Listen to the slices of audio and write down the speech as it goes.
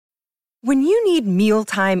When you need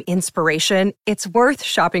mealtime inspiration, it's worth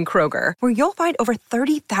shopping Kroger, where you'll find over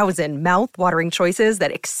 30,000 mouth-watering choices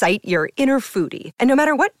that excite your inner foodie. And no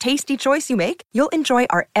matter what tasty choice you make, you'll enjoy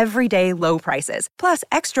our everyday low prices, plus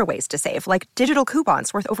extra ways to save, like digital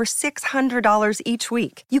coupons worth over $600 each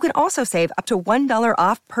week. You can also save up to $1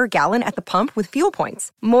 off per gallon at the pump with fuel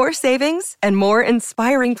points. More savings and more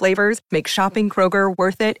inspiring flavors make shopping Kroger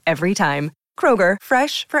worth it every time. Kroger,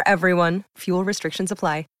 fresh for everyone. Fuel restrictions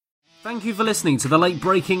apply. Thank you for listening to the Late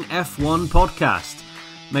Breaking F1 podcast.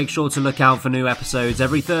 Make sure to look out for new episodes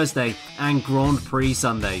every Thursday and Grand Prix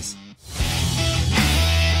Sundays.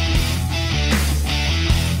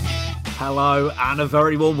 Hello and a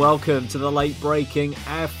very warm welcome to the Late Breaking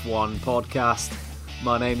F1 podcast.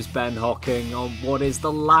 My name's Ben Hocking on what is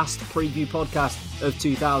the last preview podcast of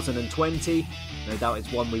 2020. No doubt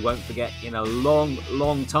it's one we won't forget in a long,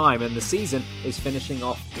 long time, and the season is finishing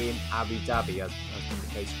off in Abu Dhabi, as has been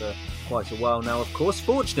the case for quite a while now. Of course,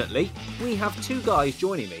 fortunately, we have two guys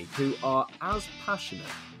joining me who are as passionate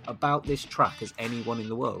about this track as anyone in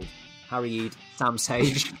the world. Harry Eade, Sam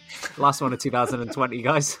Sage, last one of 2020,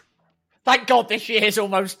 guys. Thank God this year is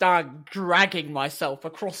almost done, dragging myself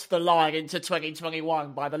across the line into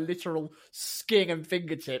 2021 by the literal skin and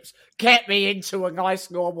fingertips. Get me into a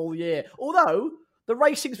nice normal year. Although, the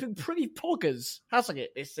racing's been pretty poggers, hasn't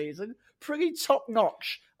it, this season? Pretty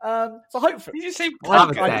top-notch. So hopefully... Did you say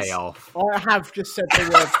have a day off? I have just said the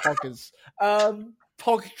word poggers.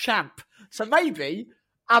 Pog champ. So maybe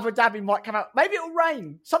Abu Dhabi might come out. Maybe it'll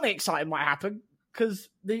rain. Something exciting might happen, because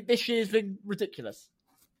this year's been ridiculous.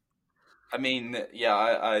 I mean, yeah,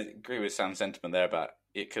 I agree with Sam's sentiment there about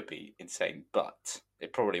it could be insane, but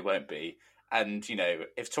it probably won't be. And, you know,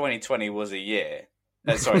 if 2020 was a year...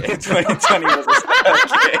 if 2020 was a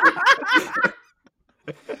circuit...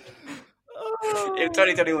 if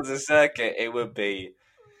 2020 was a circuit, it would be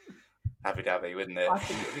Abu Dhabi, wouldn't it? I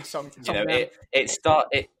think it would be something. You know,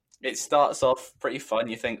 it starts off pretty fun.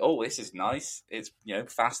 You think, oh, this is nice. It's, you know,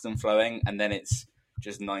 fast and flowing, and then it's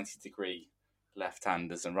just 90-degree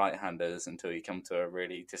left-handers and right-handers until you come to a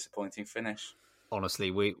really disappointing finish. Honestly,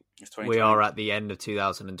 we are at the end of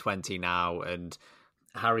 2020 now, and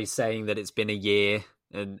Harry's saying that it's been a year,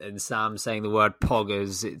 and Sam saying the word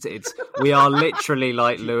poggers. It's we are literally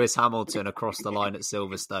like Lewis Hamilton across the line at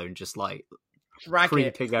Silverstone, just like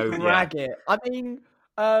creeping over. Drag it. I mean,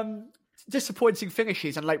 disappointing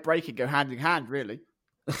finishes and late breaking go hand in hand, really.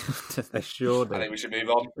 They sure do. I think we should move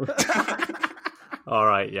on. All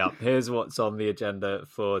right, yeah. Here's what's on the agenda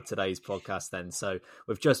for today's podcast then. So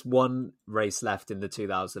with just one race left in the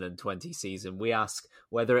 2020 season, we ask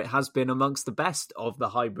whether it has been amongst the best of the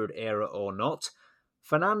hybrid era or not.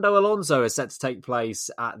 Fernando Alonso is set to take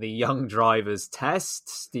place at the Young Drivers Test.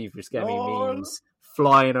 Steve Buscemi memes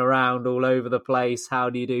flying around all over the place.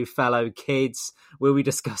 How do you do, fellow kids? We'll be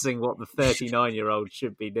discussing what the 39-year-old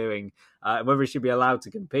should be doing, whether he should be allowed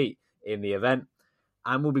to compete in the event.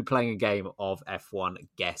 And we'll be playing a game of F1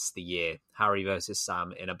 Guess the Year. Harry versus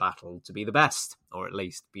Sam in a battle to be the best, or at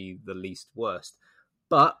least be the least worst.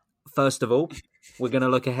 But first of all, we're going to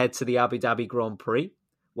look ahead to the Abu Dhabi Grand Prix.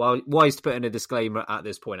 Wise to put in a disclaimer at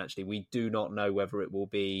this point, actually. We do not know whether it will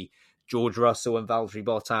be George Russell and Valtteri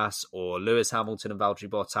Bottas, or Lewis Hamilton and Valtteri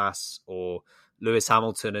Bottas, or Lewis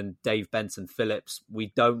Hamilton and Dave Benson Phillips.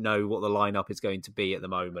 We don't know what the lineup is going to be at the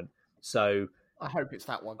moment. So I hope it's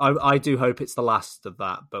that one. I do hope it's the last of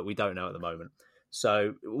that, but we don't know at the moment.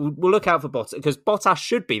 So we'll look out for Bottas, because Bottas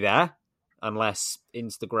should be there, unless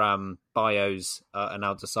Instagram bios are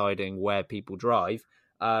now deciding where people drive.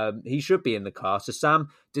 He should be in the car. So Sam,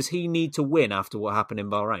 does he need to win after what happened in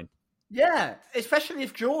Bahrain? Yeah, especially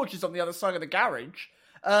if George is on the other side of the garage.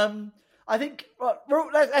 I think,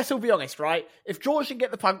 let's all be honest, right? If George can get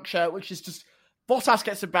the puncture, which is just... Bottas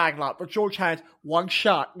gets a bag luck, but George had one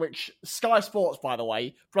shot, which Sky Sports, by the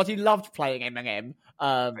way, bloody loved playing M&M.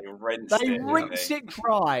 They rinsed it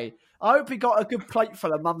dry. I hope he got a good plate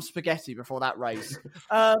full of mum's spaghetti before that race.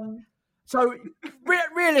 So,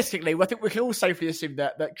 realistically, I think we can all safely assume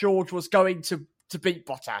that George was going to beat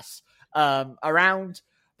Bottas. Around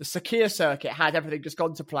the Sakir circuit had everything just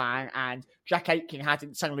gone to plan, and Jack Aitken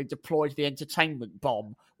hadn't suddenly deployed the entertainment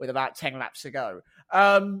bomb with about 10 laps to go.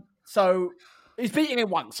 So he's beating him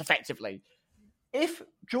once, effectively. If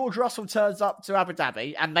George Russell turns up to Abu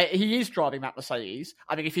Dhabi, and he is driving that Mercedes,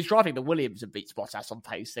 I mean, if he's driving the Williams and beats Bottas on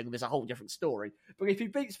pace, then there's a whole different story. But if he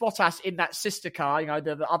beats Bottas in that sister car, you know,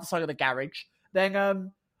 the other side of the garage, then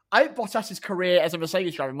I think Bottas' career as a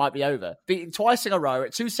Mercedes driver might be over. Beaten twice in a row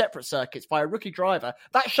at two separate circuits by a rookie driver,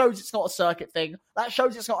 that shows it's not a circuit thing. That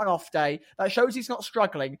shows it's not an off day. That shows he's not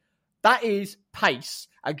struggling. That is pace.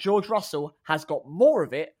 And George Russell has got more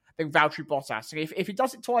of it than Valtteri Bottas. And if he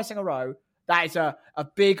does it twice in a row, that is a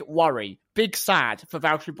big worry, big sad for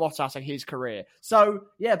Valtteri Bottas and his career. So,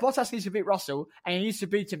 yeah, Bottas needs to beat Russell, and he needs to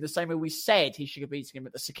beat him the same way we said he should have beaten him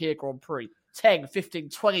at the Sakir Grand Prix, 10, 15,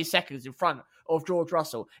 20 seconds in front of George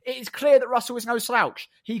Russell. It is clear that Russell is no slouch.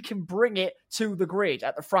 He can bring it to the grid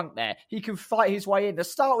at the front there. He can fight his way in. The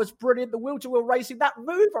start was brilliant. The wheel-to-wheel racing, that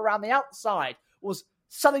move around the outside was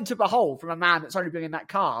something to behold from a man that's only been in that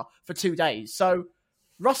car for 2 days. So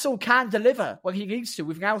Russell can deliver when he needs to.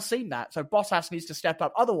 We've now seen that. So Bottas needs to step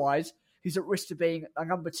up. Otherwise, he's at risk of being a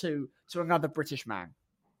number 2 to another British man.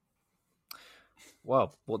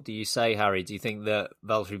 Well, what do you say, Harry? Do you think that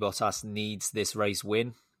Valtteri Bottas needs this race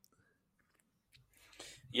win?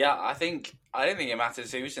 Yeah, I don't think it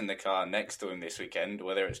matters who's in the car next to him this weekend,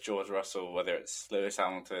 whether it's George Russell, whether it's Lewis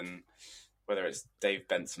Hamilton, whether it's Dave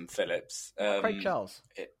Benson-Phillips. Craig Charles.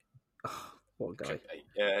 What a guy.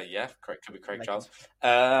 Yeah, could be Craig Charles.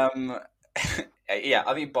 Yeah,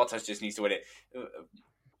 I think Bottas just needs to win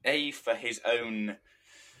it. For his own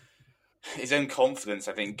confidence,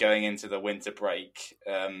 I think, going into the winter break.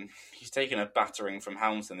 He's taken a battering from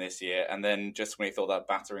Hamilton this year, and then just when he thought that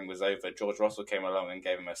battering was over, George Russell came along and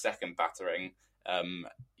gave him a second battering.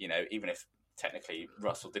 Even if technically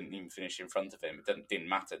Russell didn't even finish in front of him, it didn't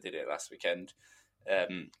matter, did it, last weekend?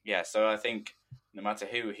 So I think no matter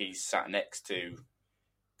who he's sat next to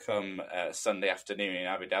come Sunday afternoon in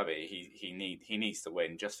Abu Dhabi, he needs to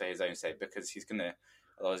win just for his own sake, because he's going to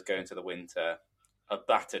otherwise go into the winter a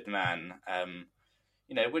battered man,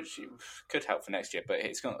 which could help for next year, but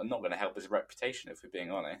it's not going to help his reputation, if we're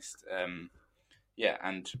being honest.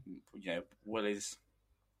 Will his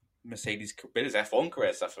F1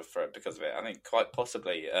 career suffer for it because of it? I think quite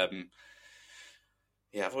possibly. I've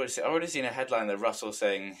already seen a headline that Russell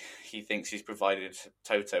saying he thinks he's provided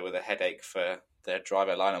Toto with a headache for their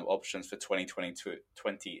driver lineup options for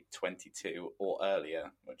 2022 or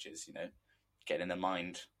earlier, which is, getting in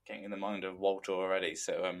the mind of Walter already.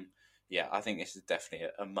 So, I think this is definitely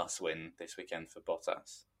a must-win this weekend for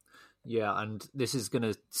Bottas. Yeah, and this is going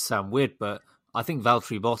to sound weird, but I think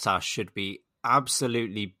Valtteri Bottas should be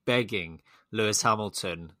absolutely begging Lewis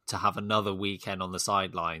Hamilton to have another weekend on the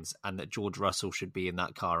sidelines, and that George Russell should be in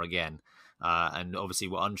that car again. And obviously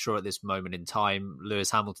we're unsure at this moment in time. Lewis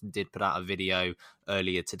Hamilton did put out a video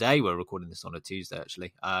earlier today. We're recording this on a Tuesday,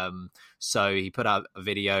 actually. So he put out a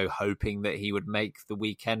video hoping that he would make the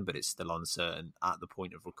weekend, but it's still uncertain at the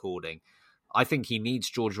point of recording. I think he needs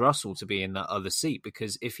George Russell to be in that other seat,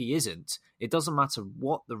 because if he isn't, it doesn't matter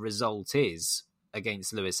what the result is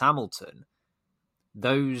against Lewis Hamilton.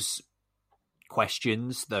 Those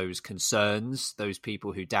questions, those concerns, those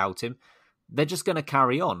people who doubt him, they're just going to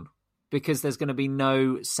carry on, because there's going to be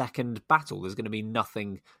no second battle. There's going to be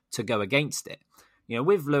nothing to go against it.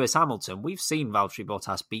 With Lewis Hamilton, we've seen Valtteri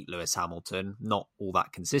Bottas beat Lewis Hamilton, not all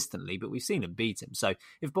that consistently, but we've seen him beat him. So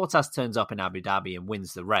if Bottas turns up in Abu Dhabi and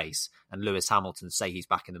wins the race, and Lewis Hamilton, say he's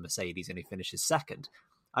back in the Mercedes and he finishes second,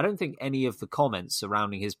 I don't think any of the comments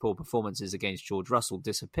surrounding his poor performances against George Russell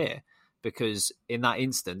disappear, because in that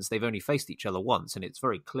instance, they've only faced each other once, and it's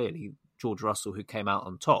very clearly George Russell who came out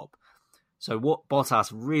on top. So what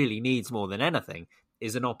Bottas really needs more than anything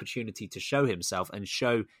is an opportunity to show himself and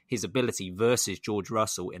show his ability versus George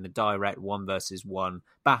Russell in a direct 1-versus-1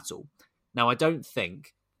 battle. Now, I don't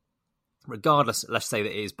think, regardless, let's say that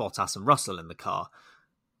it is Bottas and Russell in the car,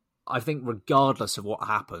 I think regardless of what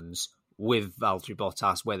happens with Valtteri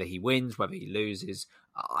Bottas, whether he wins, whether he loses,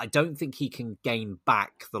 I don't think he can gain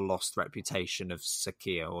back the lost reputation of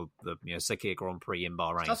Sakir, or the Sakir Grand Prix in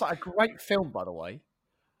Bahrain. Sounds like a great film, by the way.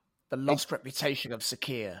 The Lost Reputation of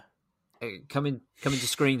Sakir. Coming to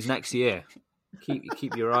screens next year.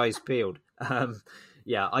 Keep your eyes peeled. I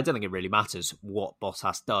don't think it really matters what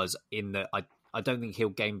Bottas does. I don't think he'll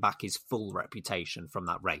gain back his full reputation from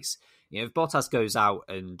that race. If Bottas goes out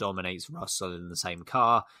and dominates Russell in the same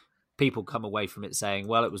car, people come away from it saying,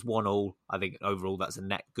 well, it was 1-1. I think overall that's a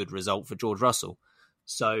net good result for George Russell.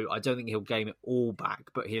 So I don't think he'll gain it all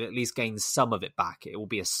back, but he'll at least gain some of it back. It will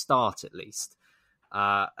be a start at least.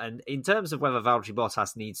 And in terms of whether Valtteri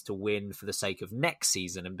Bottas needs to win for the sake of next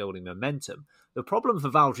season and building momentum, the problem for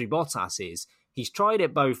Valtteri Bottas is he's tried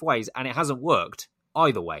it both ways and it hasn't worked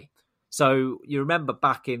either way. So you remember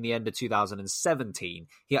back in the end of 2017,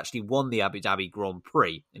 he actually won the Abu Dhabi Grand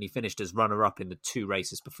Prix and he finished as runner-up in the 2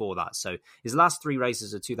 races before that. So his last 3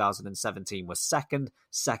 races of 2017 were second,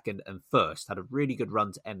 and first. Had a really good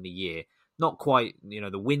run to end the year. Not quite,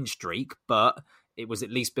 the win streak, but it was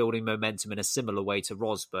at least building momentum in a similar way to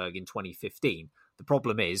Rosberg in 2015. The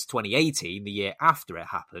problem is, 2018, the year after it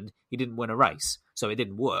happened, he didn't win a race, so it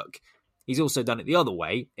didn't work. He's also done it the other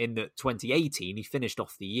way in that 2018, he finished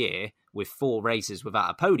off the year with 4 races without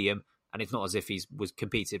a podium. And it's not as if he was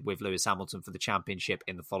competed with Lewis Hamilton for the championship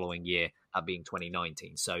in the following year, that being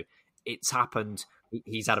 2019. So it's happened.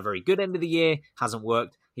 He's had a very good end of the year, hasn't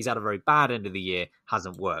worked. He's had a very bad end of the year,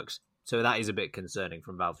 hasn't worked. So that is a bit concerning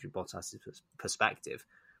from Valtteri Bottas' perspective.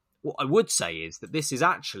 What I would say is that this is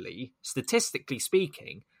actually, statistically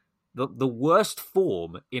speaking, the worst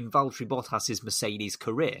form in Valtteri Bottas' Mercedes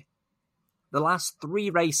career. The last 3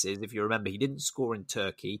 races, if you remember, he didn't score in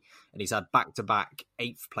Turkey, and he's had back-to-back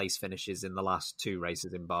 8th place finishes in the last 2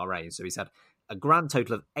 races in Bahrain. So he's had a grand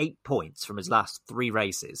total of 8 points from his last 3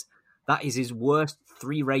 races. That is his worst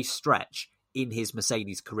 3-race stretch in his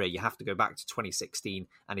Mercedes career. You have to go back to 2016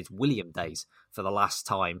 and his Williams days for the last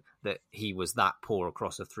time that he was that poor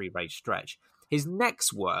across a 3-race stretch. His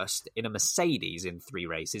next worst in a Mercedes in 3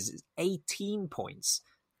 races is 18 points.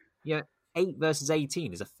 Yeah. 8 versus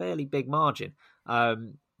 18 is a fairly big margin.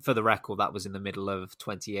 For the record, that was in the middle of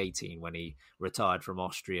 2018 when he retired from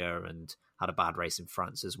Austria and had a bad race in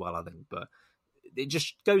France as well, I think. But it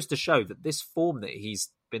just goes to show that this form that he's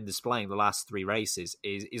been displaying the last 3 races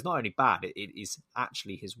is not only bad, it is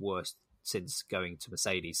actually his worst since going to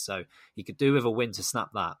Mercedes. So he could do with a win to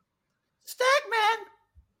snap that. Stagman!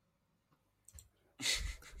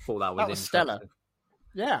 Thought that was stellar.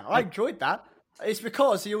 Yeah, I enjoyed that. It's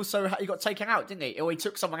because he got taken out, didn't he? Or he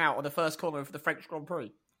took someone out on the first corner of the French Grand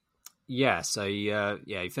Prix. Yeah, so he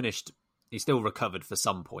finished. He still recovered for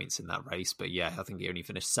some points in that race, but yeah, I think he only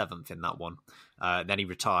finished 7th in that one. Then he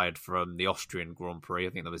retired from the Austrian Grand Prix. I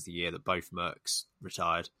think that was the year that both Mercs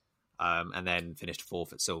retired, and then finished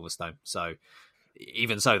 4th at Silverstone. So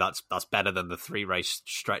even so, that's better than the 3-race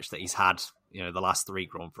stretch that he's had. The last 3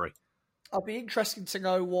 Grand Prix. I'll be interested to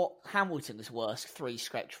know what Hamilton's worst 3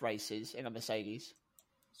 stretch races in a Mercedes.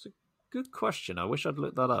 It's a good question. I wish I'd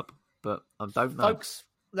looked that up, but I don't know. Folks,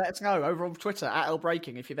 let us know over on Twitter at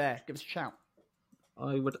 @LBreaking if you're there. Give us a shout.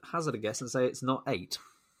 I would hazard a guess and say it's not 8.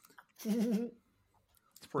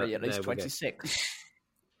 It's probably at least 26.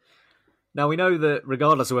 Now, we know that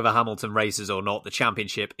regardless of whether Hamilton races or not, the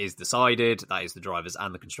championship is decided. That is the Drivers'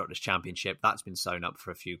 and the Constructors' Championship. That's been sewn up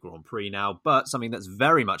for a few Grand Prix now. But something that's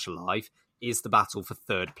very much alive is the battle for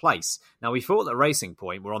 3rd place. Now, we thought that Racing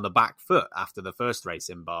Point were on the back foot after the first race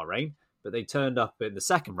in Bahrain, but they turned up in the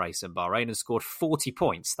second race in Bahrain and scored 40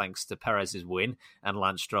 points thanks to Perez's win and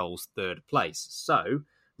Lance Stroll's 3rd place. So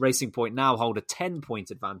Racing Point now hold a 10-point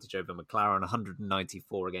advantage over McLaren,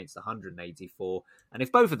 194 against 184. And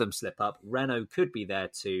if both of them slip up, Renault could be there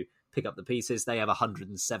to pick up the pieces. They have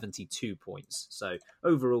 172 points. So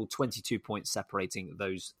overall, 22 points separating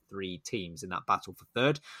those 3 teams in that battle for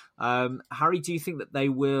 3rd. Harry, do you think that they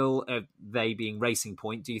will, they being Racing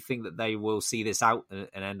Point, do you think that they will see this out and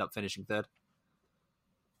end up finishing 3rd?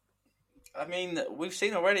 I mean, we've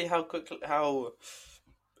seen already how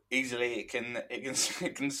easily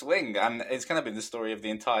it can swing, and it's kind of been the story of the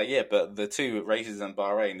entire year. But the 2 races in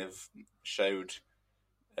Bahrain have showed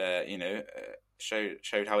how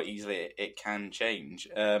easily it can change.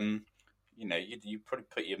 You probably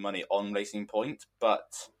put your money on Racing Point,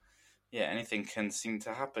 but yeah, anything can seem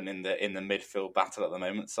to happen in the midfield battle at the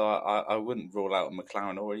moment. So I wouldn't rule out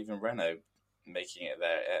McLaren or even Renault making it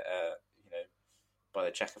there. By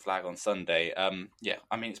the checker flag on Sunday. I mean,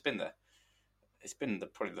 it's been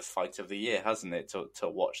probably the fight of the year, hasn't it, to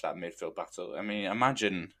watch that midfield battle? I mean,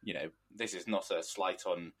 imagine, this is not a slight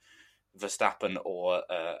on Verstappen or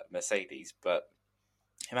Mercedes, but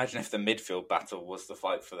imagine if the midfield battle was the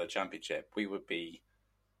fight for the championship. We would be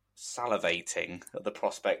salivating at the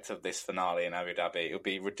prospect of this finale in Abu Dhabi. It would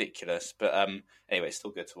be ridiculous, but anyway, it's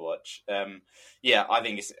still good to watch. I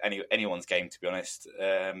think it's anyone's game, to be honest.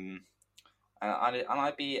 And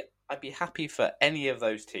I'd be happy for any of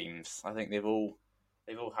those teams. I think they've all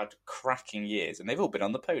had cracking years, and they've all been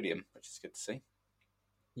on the podium, which is good to see.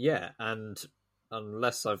 Yeah, and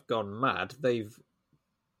unless I've gone mad, they've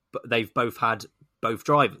both had both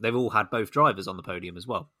drivers. They've all had both drivers on the podium as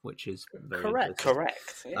well, which is very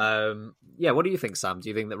correct. Yeah. What do you think, Sam? Do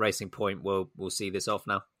you think that Racing Point will see this off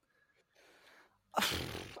now?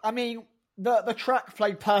 I mean, the track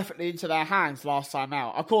played perfectly into their hands last time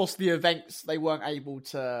out. Of course, the events they weren't able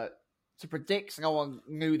to predict. No one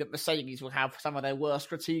knew that Mercedes would have some of their worst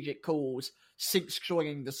strategic calls since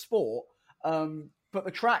joining the sport. But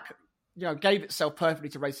the track, gave itself perfectly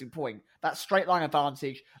to Racing Point. That straight line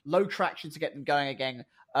advantage, low traction to get them going again,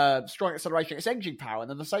 strong acceleration, it's engine power.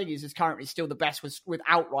 And the Mercedes is currently still the best with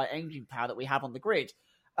outright engine power that we have on the grid.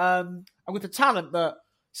 And with the talent that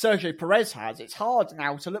Sergio Perez has, it's hard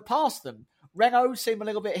now to look past them. Renault seem a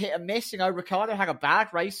little bit hit and miss. Ricciardo had a bad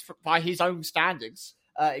race by his own standards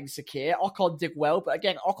in Sakir. Ocon did well, but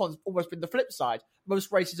again, Ocon's almost been the flip side.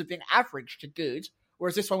 Most races have been average to good,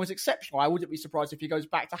 whereas this one was exceptional. I wouldn't be surprised if he goes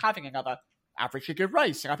back to having another average to good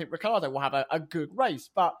race, and I think Ricciardo will have a good race,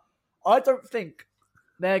 but I don't think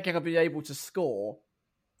they're going to be able to score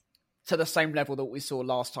to the same level that we saw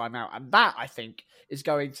last time out, and that, I think, is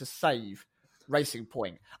going to save Racing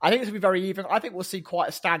Point. I think it's going to be very even. I think we'll see quite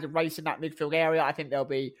a standard race in that midfield area. I think there'll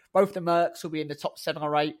be, both the Mercs will be in the top 7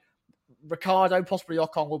 or 8. Ricciardo, possibly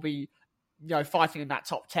Ocon, will be, fighting in that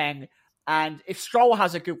top 10. And if Stroll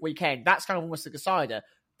has a good weekend, that's kind of almost the decider.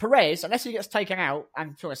 Perez, unless he gets taken out,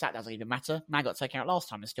 and to us that doesn't even matter. Man got taken out last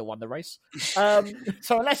time and still won the race. So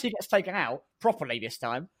unless he gets taken out properly this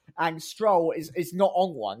time, and Stroll is not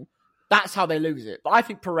on one, that's how they lose it. But I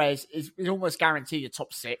think Perez is almost guaranteed a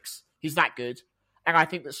top 6. He's that good. And I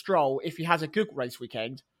think that Stroll, if he has a good race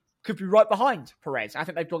weekend, could be right behind Perez. I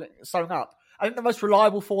think they've got it sewn up. I think the most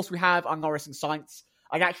reliable force we have are Norris and Sainz.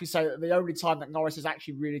 I'd actually say that the only time that Norris has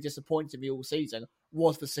actually really disappointed me all season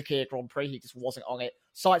was the Sakir Grand Prix. He just wasn't on it.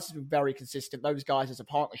 Sainz has been very consistent. Those guys as a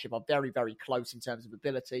partnership are very, very close in terms of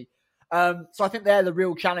ability. So I think they're the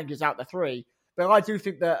real challenges out the 3. But I do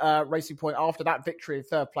think that Racing Point, after that victory in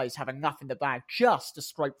 3rd place, have enough in the bag just to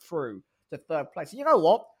scrape through to 3rd place. And you know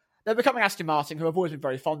what? They're becoming Aston Martin, who I've always been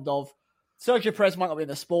very fond of. Sergio Perez might not be in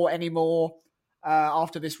the sport anymore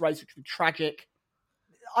after this race, which would be tragic.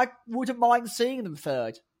 I wouldn't mind seeing them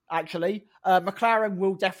 3rd, actually. McLaren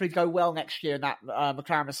will definitely go well next year in that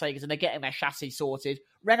McLaren Mercedes, and they're getting their chassis sorted.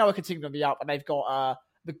 Renault are continuing to be up, and they've got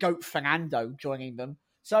the GOAT Fernando joining them.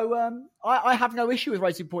 So I have no issue with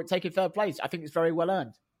Racing Point taking 3rd place. I think it's very well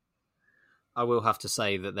earned. I will have to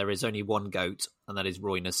say that there is only one GOAT, and that is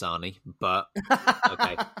Roy Nissany, but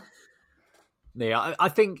okay. Yeah, I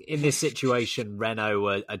think in this situation,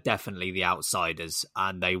 Renault are definitely the outsiders,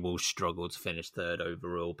 and they will struggle to finish 3rd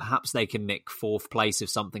overall. Perhaps they can nick 4th place if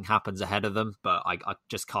something happens ahead of them, but I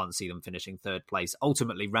just can't see them finishing 3rd place.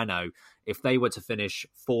 Ultimately, Renault, if they were to finish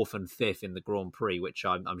 4th and 5th in the Grand Prix, which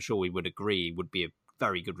I'm sure we would agree would be a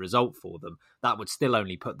very good result for them, that would still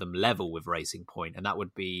only put them level with Racing Point, and that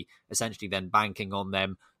would be essentially then banking on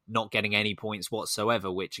them not getting any points whatsoever,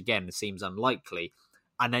 which again seems unlikely.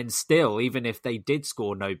 And then still, even if they did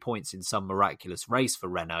score no points in some miraculous race for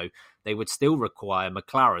Renault, they would still require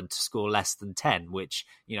McLaren to score less than 10, which,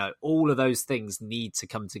 all of those things need to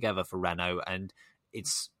come together for Renault. And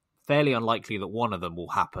it's fairly unlikely that one of them will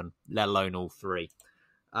happen, let alone all 3.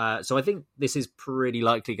 So I think this is pretty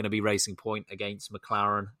likely going to be Racing Point against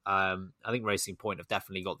McLaren. I think Racing Point have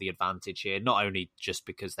definitely got the advantage here, not only just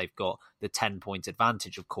because they've got the 10-point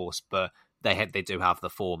advantage, of course, but they do have the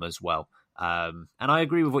form as well. And I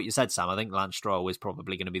agree with what you said, Sam. I think Lance Stroll is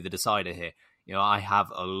probably going to be the decider here. I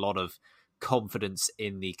have a lot of confidence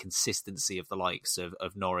in the consistency of the likes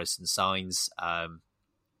of Norris and Sainz.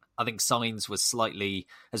 I think Sainz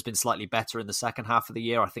has been slightly better in the second half of the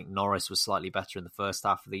year. I think Norris was slightly better in the first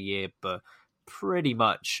half of the year, but pretty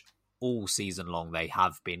much all season long they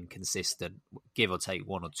have been consistent, give or take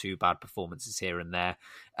 1 or 2 bad performances here and there.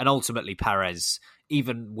 And ultimately Perez,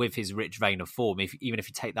 even with his rich vein of form, even if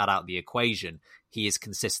you take that out of the equation, he is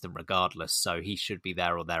consistent regardless, so he should be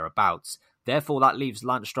there or thereabouts. Therefore, that leaves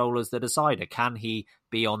Lance Stroll as the decider. Can he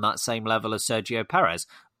be on that same level as Sergio Perez?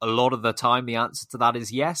 A lot of the time, the answer to that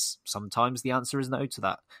is yes. Sometimes the answer is no to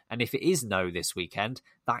that. And if it is no this weekend,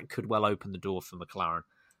 that could well open the door for McLaren.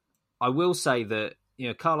 I will say that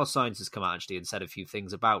Carlos Sainz has come out actually and said a few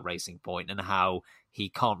things about Racing Point and how he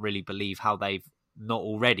can't really believe how they've not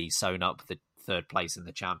already sewn up the 3rd place in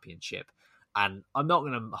the championship. And I'm not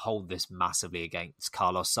going to hold this massively against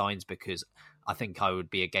Carlos Sainz, because I think I would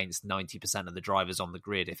be against 90% of the drivers on the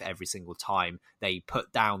grid if every single time they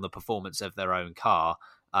put down the performance of their own car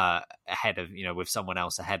ahead of, with someone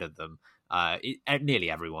else ahead of them. Nearly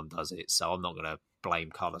everyone does it, so I'm not going to blame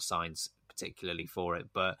Carlos Sainz particularly for it.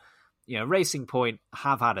 But Racing Point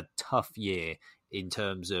have had a tough year in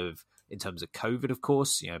terms of COVID, of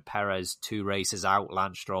course. Perez 2 races out,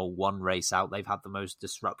 Lance Stroll 1 race out. They've had the most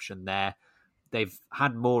disruption there. They've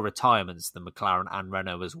had more retirements than McLaren and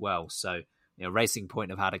Renault as well. So Racing Point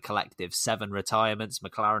have had a collective 7 retirements.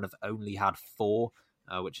 McLaren have only had 4,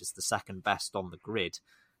 which is the second best on the grid.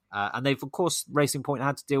 And they've, of course, Racing Point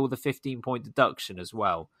had to deal with a 15-point deduction as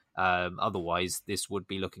well. Otherwise, this would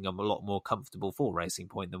be looking a lot more comfortable for Racing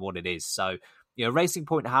Point than what it is. So, Racing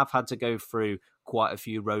Point have had to go through quite a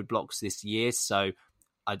few roadblocks this year. So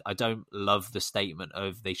I don't love the statement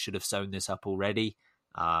of they should have sewn this up already.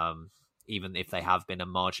 Even if they have been a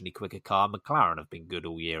marginally quicker car, McLaren have been good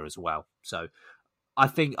all year as well. So I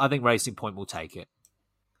think Racing Point will take it.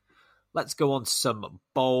 Let's go on to some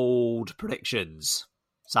bold predictions.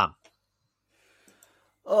 Sam.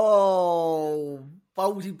 Oh,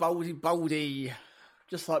 boldy.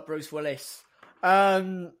 Just like Bruce Willis.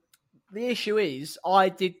 The issue is, I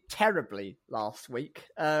did terribly last week.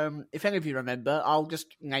 If any of you remember, I'll just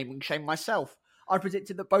name and shame myself. I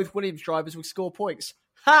predicted that both Williams drivers would score points.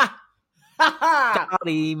 Ha! Ha ha! Got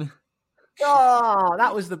him. Oh,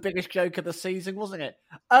 that was the biggest joke of the season, wasn't it?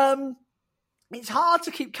 It's hard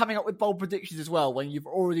to keep coming up with bold predictions as well when you've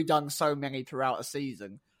already done so many throughout a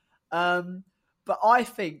season. But I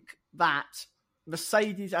think that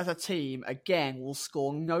Mercedes as a team, again, will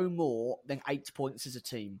score no more than 8 points as a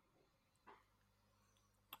team.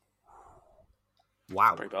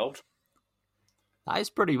 Wow. Pretty bold. That is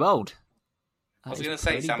pretty bold. I was going to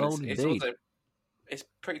say, Sam, it's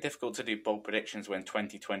pretty difficult to do bold predictions when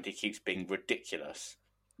 2020 keeps being ridiculous.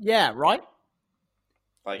 Yeah, right?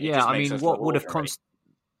 Like, yeah, I mean, what would have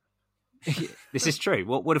This is true.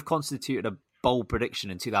 What would have constituted a bold prediction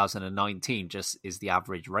in 2019 just is the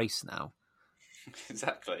average race now.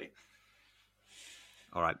 Exactly.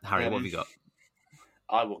 All right, Harry, what have you got?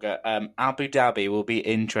 I will go. Abu Dhabi will be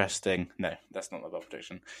interesting. No, that's not my bold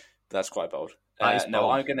prediction. That's quite bold. No,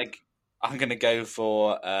 bold. I'm gonna go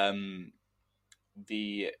for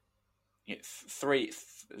the three,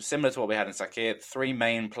 similar to what we had in Sakir. 3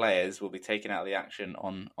 main players will be taken out of the action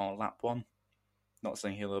on lap 1. Not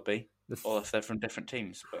saying who they'll be, or if they're from different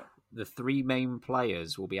teams. But the 3 main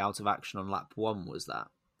players will be out of action on lap 1. Was that?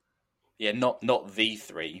 Yeah, not the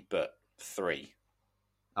 3, but 3.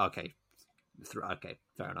 Okay. Okay,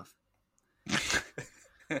 fair enough.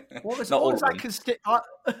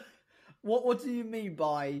 What do you mean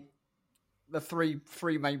by the three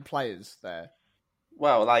main players there?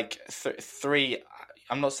 Well, like 3.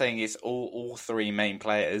 I'm not saying it's all 3 main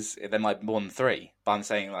players. There might be more than 3, but I'm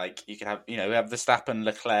saying like you could have, we have Verstappen,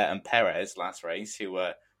 Leclerc, and Perez last race, who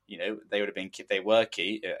were, they were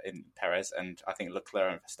key in Perez, and I think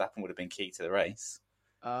Leclerc and Verstappen would have been key to the race.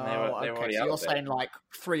 Oh, okay. So you're saying like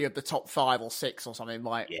 3 of the top 5 or 6 or something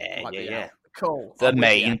might be out. Cool. The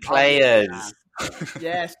main players.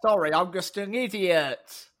 Yeah, sorry, I'm just an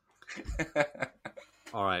idiot.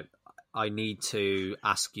 All right. I need to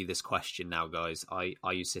ask you this question now, guys.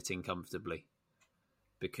 Are you sitting comfortably?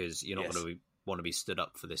 Because you're not going to want to be stood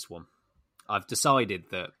up for this one. I've decided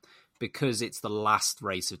that because it's the last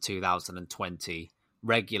race of 2020,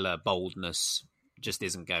 regular boldness just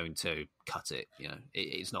isn't going to cut it.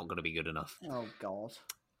 It's not going to be good enough. Oh, God.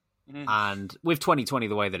 And with 2020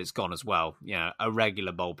 the way that it's gone as well, a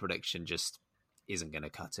regular bold prediction just isn't going to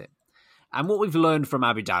cut it. And what we've learned from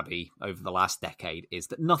Abu Dhabi over the last decade is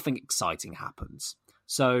that nothing exciting happens.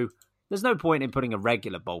 So there's no point in putting a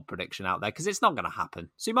regular bold prediction out there because it's not going to happen.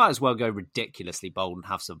 So you might as well go ridiculously bold and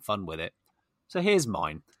have some fun with it. So here's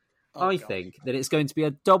mine. I think that it's going to be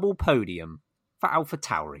a double podium for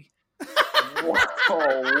AlphaTauri.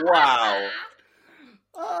 Oh, wow.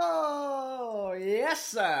 Oh, yes,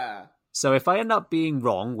 sir. So if I end up being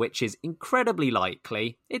wrong, which is incredibly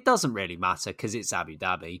likely, it doesn't really matter because it's Abu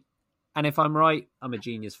Dhabi. And if I'm right, I'm a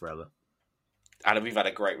genius forever. And we've had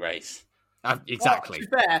a great race. Exactly. Well,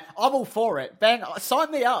 to be fair, I'm all for it. Ben,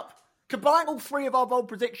 sign me up. Combine all 3 of our bold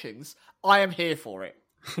predictions, I am here for it.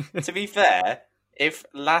 To be fair, if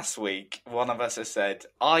last week one of us has said,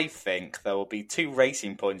 I think there will be 2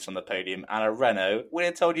 racing points on the podium and a Renault, we'd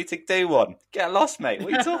have told you to do one. Get lost, mate.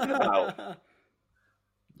 What are you talking about?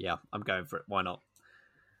 Yeah, I'm going for it. Why not?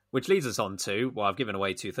 Which leads us on to, well, I've given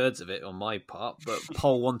away 2/3 of it on my part, but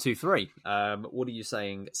poll 1, 2, 3. What are you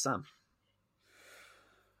saying, Sam?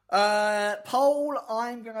 Poll,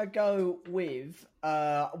 I'm going to go with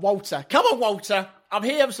Walter. Come on, Walter. I'm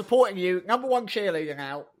here. I'm supporting you. Number 1 cheerleader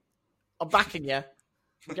now. I'm backing you.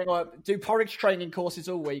 We're going to do porridge training courses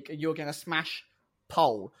all week, and you're going to smash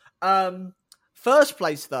Poll. First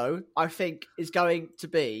place, though, I think is going to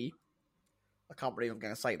be, I can't believe I'm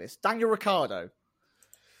going to say this, Daniel Ricciardo.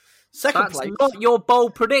 Second place. That's not your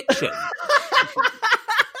bold prediction.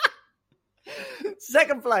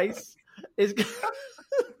 Second place is going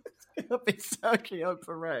to be Sergio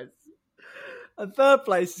Perez. And third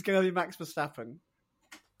place is going to be Max Verstappen.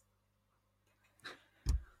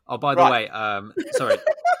 Oh, by the way, sorry.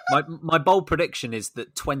 My bold prediction is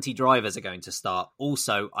that 20 drivers are going to start.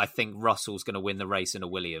 Also, I think Russell's going to win the race in a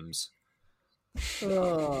Williams.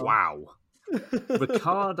 Oh. Wow.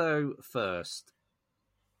 Ricciardo first.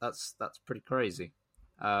 That's pretty crazy.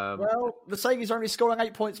 Well, Mercedes are only scoring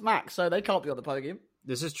 8 points max, so they can't be on the podium.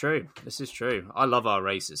 This is true. I love our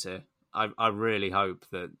races here. I really hope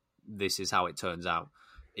that this is how it turns out.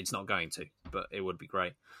 It's not going to, but it would be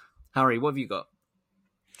great. Harry, what have you got?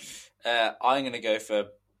 I'm going to go for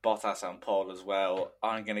Bottas and Paul as well.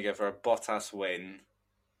 I'm going to go for a Bottas win,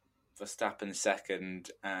 Verstappen second,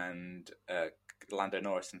 and Lando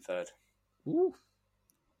Norris in third. Ooh.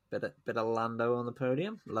 Bit of Lando on the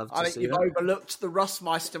podium. Love to see that. I think you've overlooked the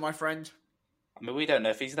Rustmeister, my friend. I mean, we don't know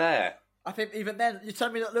if he's there. I think even then, you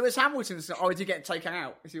told me that Lewis Hamilton's... Oh, is he getting taken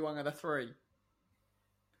out? Is he one of the three?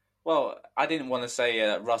 Well, I didn't want to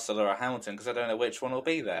say Russell or Hamilton because I don't know which one will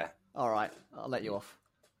be there. All right, I'll let you off.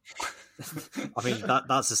 I mean,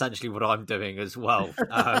 that's essentially what I'm doing as well.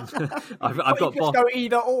 I've got go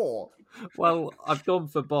either or. Well, I've gone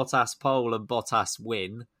for Bottas pole and Bottas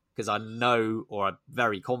win because I know, or I'm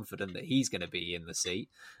very confident that he's going to be in the seat.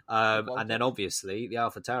 And then obviously the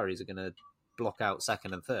AlphaTauris are going to block out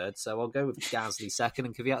second and third. So I'll go with Gasly second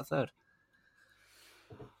and Kvyat third.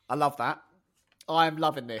 I love that. I'm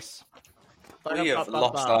loving this. We have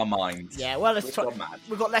lost our minds. Yeah, well,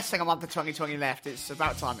 we've got less than a month of 2020 left. It's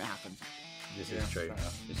about time it happened. This is true.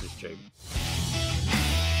 This is true.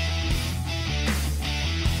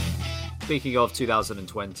 Speaking of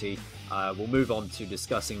 2020, we'll move on to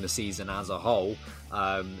discussing the season as a whole.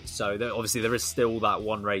 Obviously there is still that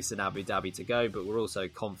one race in Abu Dhabi to go, but we're also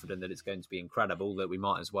confident that it's going to be incredible, that we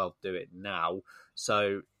might as well do it now.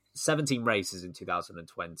 So 17 races in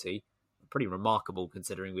 2020. Pretty remarkable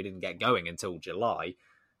considering we didn't get going until July.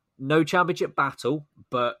 No championship battle,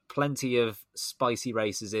 but plenty of spicy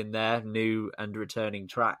races in there, new and returning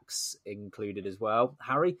tracks included as well.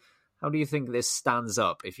 Harry, how do you think this stands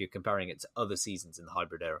up if you're comparing it to other seasons in the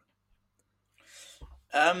hybrid era?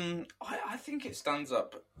 I think it stands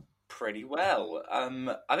up pretty well.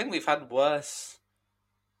 I think we've had worse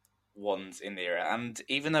ones in the era, and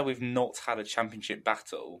even though we've not had a championship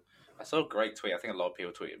battle, I saw a great tweet. I think a lot of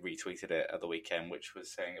people retweeted it at the weekend, which was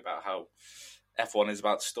saying about how F1 is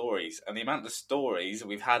about stories. And the amount of stories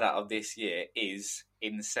we've had out of this year is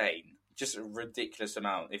insane. Just a ridiculous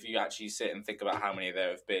amount. If you actually sit and think about how many there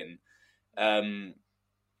have been. I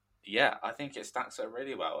think it stacks up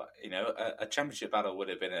really well. You know, a championship battle would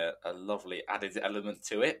have been a lovely added element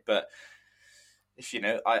to it. But if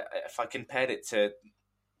I compared it to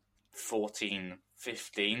 14,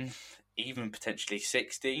 15, even potentially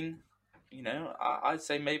 16, I'd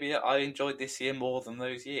say maybe I enjoyed this year more than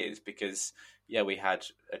those years because, we had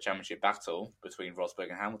a championship battle between Rosberg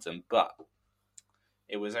and Hamilton, but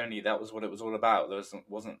that was what it was all about. There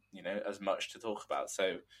wasn't as much to talk about.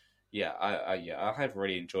 So, I have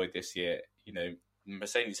really enjoyed this year.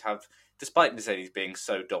 Mercedes have, despite Mercedes being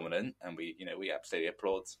so dominant, and we absolutely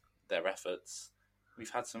applaud their efforts. We've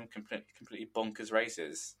had some completely bonkers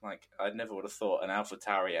races. Like, I never would have thought an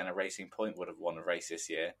AlphaTauri and a Racing Point would have won a race this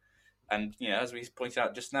year. And, as we pointed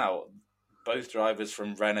out just now, both drivers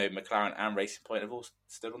from Renault, McLaren and Racing Point have all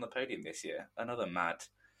stood on the podium this year. Another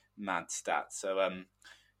mad stat. So,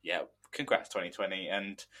 congrats 2020.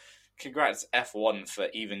 And congrats F1 for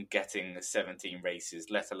even getting 17 races,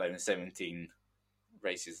 let alone 17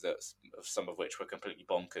 races, some of which were completely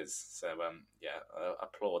bonkers. So,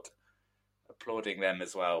 applauding them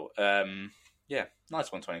as well.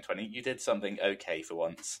 Nice one, 2020. You did something okay for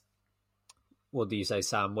once. What do you say,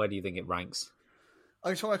 Sam? Where do you think it ranks?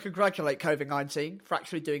 I just want to congratulate COVID-19 for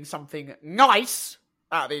actually doing something nice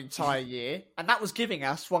out of the entire year, and that was giving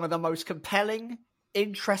us one of the most compelling,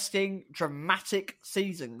 interesting, dramatic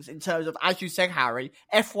seasons in terms of, as you said, Harry,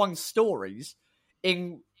 F1 stories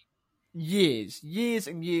in years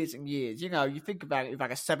and years and years. You think about it, we've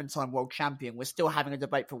had a 7-time world champion. We're still having a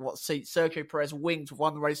debate for what seat. Sergio Perez wins with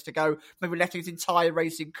one race to go, maybe left his entire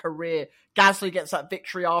racing career. Gasly gets that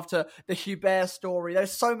victory after the Hubert story.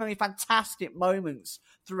 There's so many fantastic moments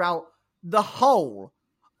throughout the whole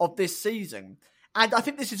of this season. And I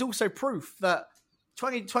think this is also proof that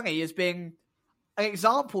 2020 has been an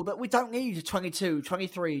example that we don't need 22,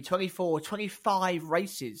 23, 24, 25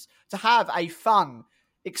 races to have a fun,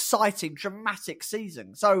 exciting, dramatic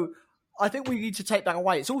season. So I think we need to take that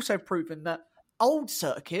away. It's also proven that old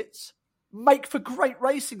circuits make for great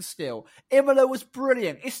racing still. Imola was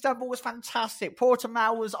brilliant. Istanbul was fantastic.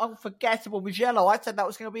 Portimao was unforgettable. Mugello, I said that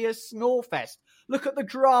was going to be a snore fest. Look at the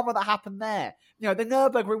drama that happened there. The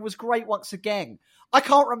Nürburgring was great once again. I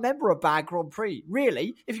can't remember a bad Grand Prix,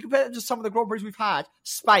 really. If you compare it to some of the Grand Prix we've had,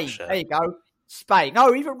 Spain, there you go. Spain.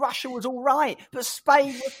 No, even Russia was all right, but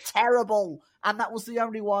Spain was terrible. And that was the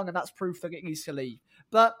only one, and that's proof that it needs to leave.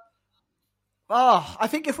 But, I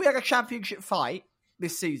think if we had a championship fight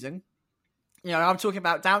this season, I'm talking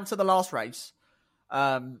about down to the last race,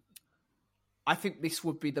 I think this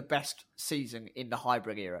would be the best season in the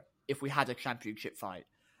hybrid era if we had a championship fight.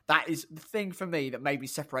 That is the thing for me that maybe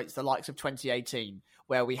separates the likes of 2018,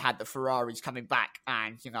 where we had the Ferraris coming back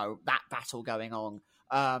and, that battle going on.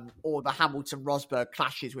 or the Hamilton-Rosberg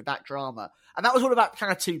clashes with that drama. And that was all about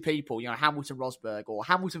kind of two people, Hamilton-Rosberg or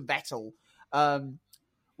Hamilton-Vettel.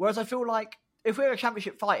 Whereas I feel like if we had a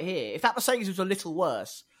championship fight here, if that Mercedes was a little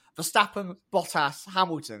worse, Verstappen, Bottas,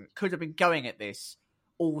 Hamilton could have been going at this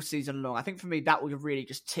all season long. I think for me, that would have really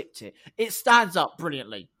just tipped it. It stands up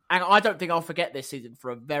brilliantly. And I don't think I'll forget this season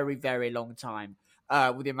for a very, very long time.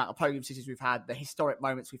 With the amount of podium seasons we've had, the historic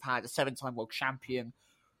moments we've had, a 7-time world champion.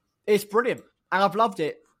 It's brilliant. And I've loved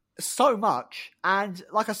it so much. And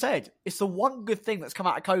like I said, it's the one good thing that's come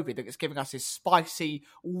out of COVID that's giving us this spicy,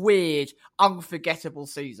 weird, unforgettable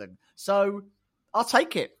season. So I'll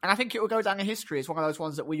take it. And I think it will go down in history as one of those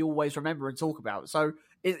ones that we always remember and talk about. So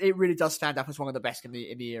it really does stand up as one of the best in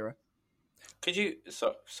the era. Could you,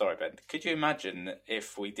 sorry Ben, could you imagine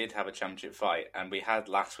if we did have a championship fight and we had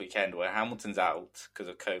last weekend where Hamilton's out because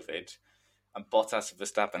of COVID and Bottas and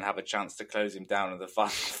Verstappen have a chance to close him down in the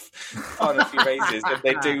final few races? If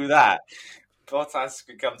they do that, Bottas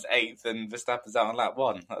becomes 8th and Verstappen's out on lap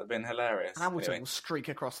 1. That would have been hilarious. Hamilton will streak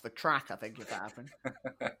across the track, I think, if that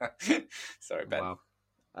happened. Sorry, Ben.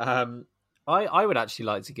 Wow. I would actually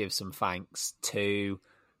like to give some thanks to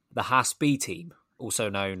the Haas B team, also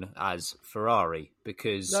known as Ferrari,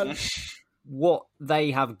 because what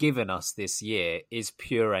they have given us this year is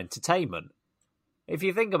pure entertainment. If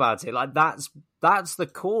you think about it, like that's the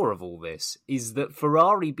core of all this, is that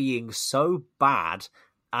Ferrari being so bad,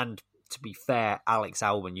 and to be fair, Alex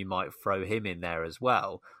Albon, you might throw him in there as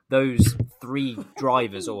well. Those 3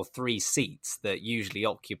 drivers or 3 seats that usually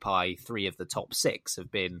occupy 3 of the top 6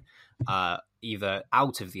 have been either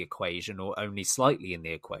out of the equation or only slightly in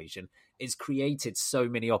the equation. It's created so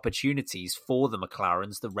many opportunities for the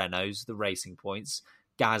McLarens, the Renaults, the Racing Points,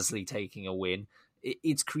 Gasly taking a win.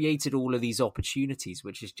 It's created all of these opportunities,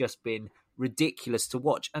 which has just been ridiculous to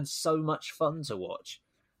watch and so much fun to watch.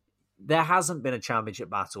 There hasn't been a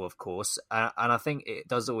championship battle, of course, and I think it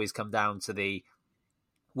does always come down to the,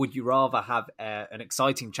 would you rather have an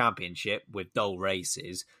exciting championship with dull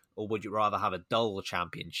races, or would you rather have a dull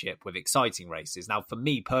championship with exciting races? Now, for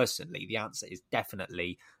me personally, the answer is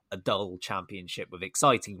definitely a dull championship with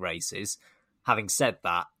exciting races. Having said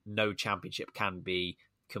that, no championship can be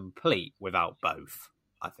complete without both,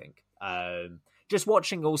 I think. Just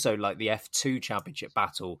watching also like the F2 championship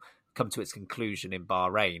battle come to its conclusion in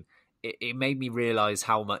Bahrain, it made me realise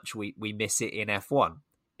how much we miss it in F1,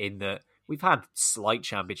 in that we've had slight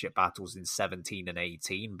championship battles in 17 and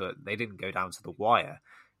 18, but they didn't go down to the wire.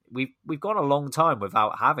 We've gone a long time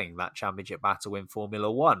without having that championship battle in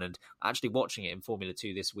Formula 1, and actually watching it in Formula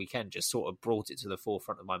 2 this weekend just sort of brought it to the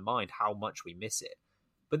forefront of my mind how much we miss it.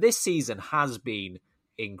 But this season has been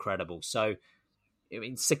incredible. So, I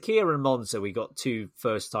mean, Sakir and Monza, we got 2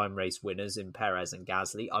 first-time race winners in Perez and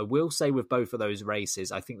Gasly. I will say with both of those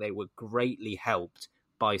races, I think they were greatly helped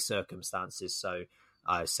by circumstances. So,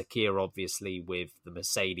 Sakir, obviously, with the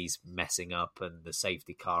Mercedes messing up and the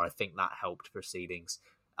safety car, I think that helped proceedings.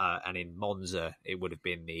 And in Monza, it would have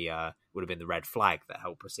been the red flag that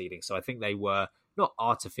helped proceedings. So I think they were not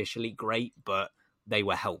artificially great, but they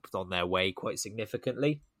were helped on their way quite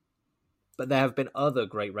significantly. But there have been other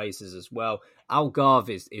great races as well.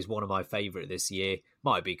 Algarve is one of my favourite this year.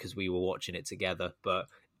 Might be because we were watching it together, but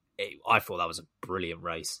I thought that was a brilliant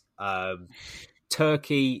race.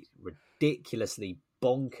 Turkey, ridiculously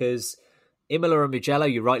bonkers. Imola and Mugello,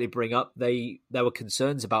 you rightly bring up, there were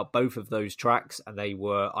concerns about both of those tracks, and they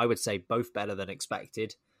were, I would say, both better than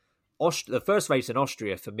expected. The first race in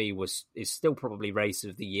Austria for me is still probably race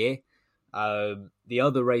of the year. The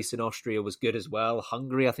other race in Austria was good as well.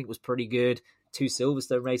 Hungary, I think, was pretty good. 2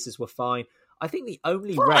 Silverstone races were fine. I think the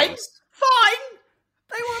only race... Fine!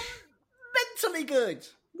 They were mentally good.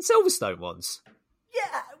 The Silverstone ones.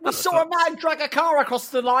 Yeah, we saw a man drag a car across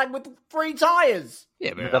the line with 3 tyres.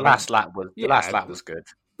 Yeah, but the last lap was good.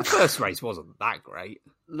 The first race wasn't that great.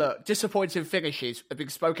 Look, disappointing finishes have been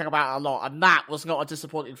spoken about a lot, and that was not a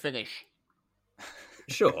disappointing finish.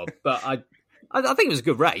 Sure, but I think it was a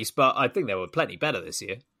good race, but I think they were plenty better this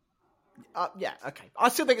year. Yeah, okay. I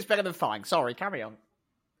still think it's better than fine. Sorry, carry on.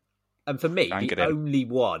 And for me, the only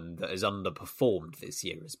one that has underperformed this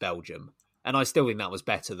year is Belgium. And I still think that was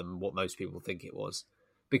better than what most people think it was.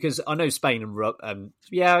 Because I know Spain and...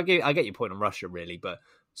 I get your point on Russia, really, but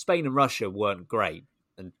Spain and Russia weren't great.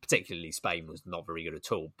 And particularly Spain was not very good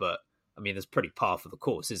at all. But, I mean, that's pretty par for the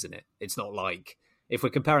course, isn't it? It's not like... If we're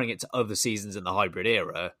comparing it to other seasons in the hybrid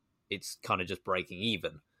era, it's kind of just breaking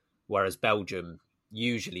even. Whereas Belgium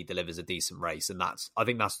usually delivers a decent race. And I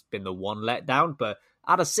think that's been the one letdown. But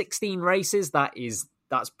out of 16 races,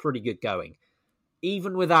 that's pretty good going.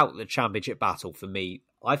 Even without the championship battle, for me,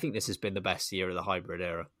 I think this has been the best year of the hybrid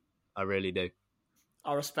era. I really do.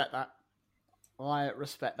 I respect that. I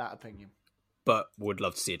respect that opinion. But would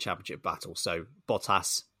love to see a championship battle. So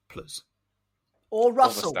Bottas plus. Or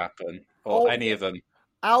Russell. Or Verstappen. Or any of them.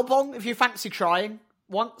 Albon, if you fancy trying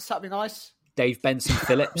once, that'd be nice. Dave Benson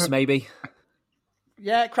Phillips, maybe.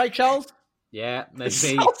 Yeah, Craig Charles. Yeah,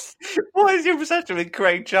 maybe. What is your perception with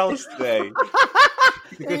Craig Charles today?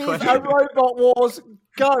 Good question. A Robot Wars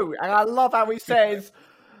go. And I love how he says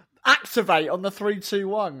activate on the 3, 2,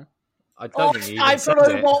 1. I don't think he even I've says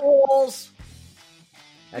got it. Robot Wars.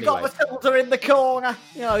 Anyway. You got the filter in the corner.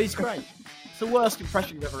 You know, he's great. It's the worst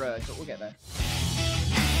impression you've ever heard, but we'll get there.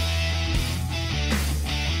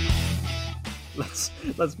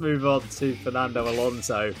 Let's move on to Fernando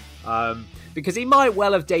Alonso, because he might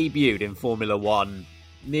well have debuted in Formula One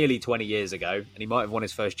nearly 20 years ago, and he might have won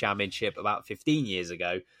his first championship about 15 years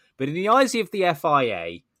ago. But in the eyes of the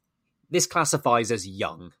FIA, this classifies as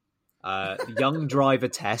young. The young driver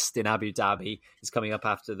test in Abu Dhabi is coming up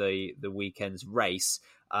after the weekend's race,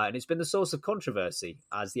 and it's been the source of controversy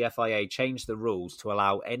as the FIA changed the rules to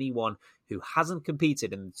allow anyone who hasn't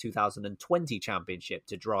competed in the 2020 championship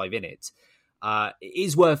to drive in it. It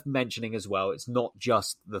is worth mentioning as well, it's not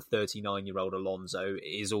just the 39-year-old Alonso, it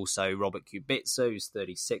is also Robert Kubica, who's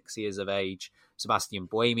 36 years of age. Sebastian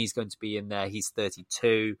Buemi is going to be in there, he's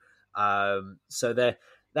 32. So there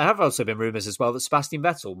have also been rumours as well that Sebastian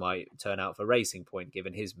Vettel might turn out for Racing Point,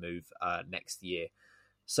 given his move next year.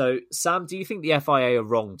 So, Sam, do you think the FIA are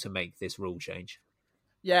wrong to make this rule change?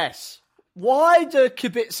 Yes. Why do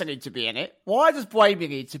Kubica need to be in it? Why does Buemi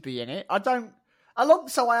need to be in it?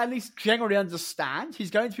 Alonso, I at least generally understand.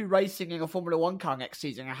 He's going to be racing in a Formula 1 car next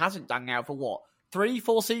season and hasn't done now for,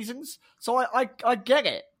 3-4 seasons? So I get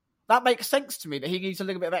it. That makes sense to me that he needs a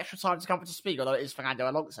little bit of extra time to come up to speed, although it is Fernando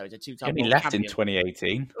Alonso. He's a two-time He left in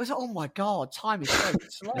 2018. Oh my God, time is so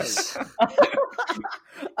slow.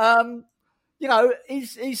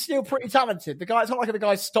 He's still pretty talented. It's not like the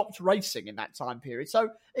guy stopped racing in that time period. So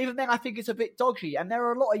even then, I think it's a bit dodgy. And there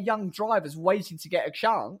are a lot of young drivers waiting to get a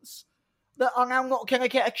chance that are now not going to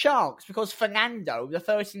get a chance because Fernando, the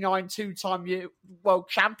 39 two-time world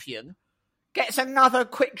champion, gets another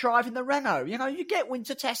quick drive in the Renault. You know, you get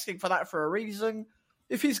winter testing for that for a reason.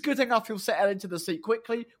 If he's good enough, he'll settle into the seat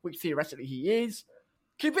quickly, which theoretically he is.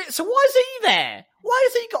 So why is he there? Why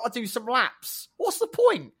has he got to do some laps? What's the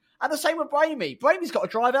point? And the same with Buemi. Buemi's got to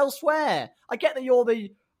drive elsewhere. I get that you're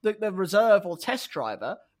the reserve or test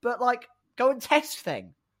driver, but go and test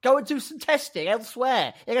then. Go and do some testing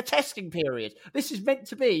elsewhere in a testing period. This is meant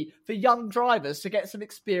to be for young drivers to get some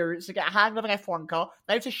experience, to get a hang of an F1 car.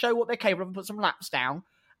 They have to show what they're capable of and put some laps down.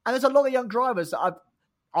 And there's a lot of young drivers that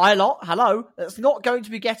that's not going to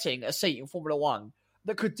be getting a seat in Formula 1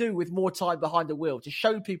 that could do with more time behind the wheel, to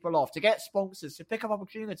show people off, to get sponsors, to pick up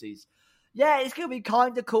opportunities. Yeah, it's going to be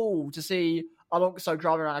kind of cool to see Alonso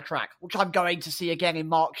driving around a track, which I'm going to see again in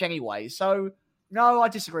March anyway. So, no, I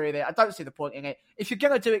disagree with it. I don't see the point in it. If you're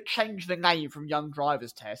going to do it, change the name from Young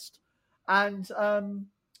Drivers Test. And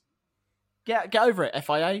get over it,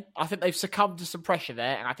 FIA. I think they've succumbed to some pressure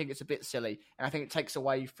there, and I think it's a bit silly. And I think it takes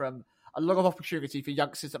away from a lot of opportunity for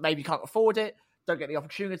youngsters that maybe can't afford it, don't get the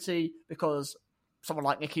opportunity because someone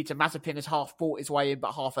like Nikita Mazepin has half bought his way in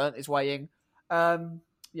but half earned his way in.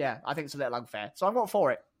 Yeah, I think it's a little unfair. So I'm not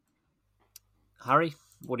for it. Harry,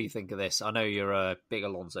 what do you think of this? I know you're a big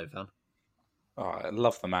Alonso fan. Oh, I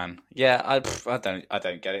love the man. Yeah, I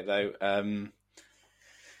don't get it though.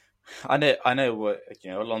 I know what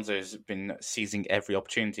Alonso has been seizing every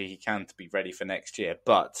opportunity he can to be ready for next year,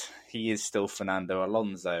 but he is still Fernando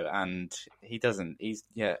Alonso, and he's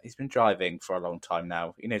been driving for a long time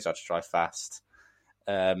now. He knows how to drive fast.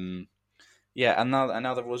 Yeah, and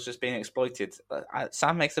now the rule's just being exploited.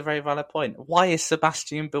 Sam makes a very valid point. Why is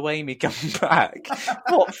Sebastian Buemi coming back?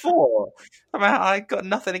 What for? I mean, I got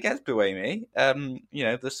nothing against Buemi.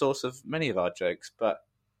 The source of many of our jokes, but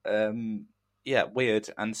yeah, weird.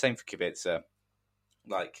 And same for Kubica.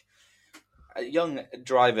 Young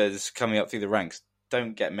drivers coming up through the ranks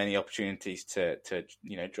don't get many opportunities to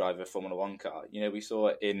drive a Formula 1 car. We saw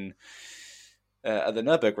it in at the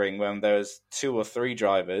Nürburgring when there was 2 or 3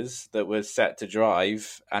 drivers that were set to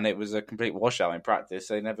drive, and it was a complete washout in practice.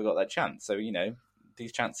 So they never got that chance. So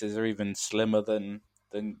these chances are even slimmer than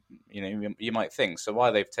you might think. So why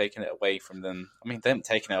they've taken it away from them? I mean, they haven't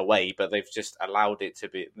taken it away, but they've just allowed it to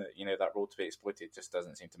be that rule to be exploited. Just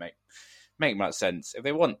doesn't seem to make much sense. If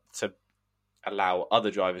they want to allow other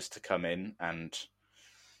drivers to come in and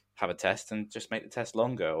have a test, and just make the test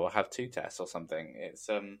longer, or have 2 tests or something, it's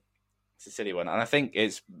a silly one. And I think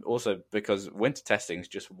it's also because winter testing is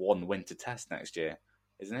just one winter test next year,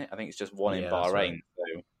 isn't it? I think it's just one in Bahrain. Right.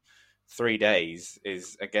 So 3 days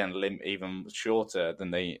is again even shorter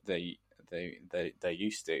than they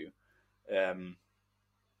used to.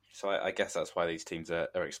 So I guess that's why these teams are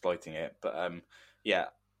exploiting it. But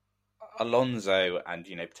Alonso and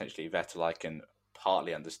potentially Vettel I can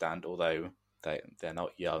partly understand, although they're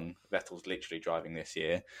not young. Vettel's literally driving this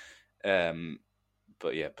year.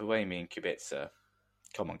 But yeah, Buemi and Kubica,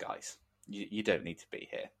 come on guys, you don't need to be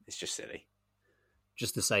here. It's just silly.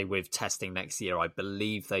 Just to say, with testing next year, I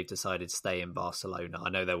believe they've decided to stay in Barcelona. I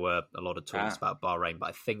know there were a lot of talks about Bahrain, but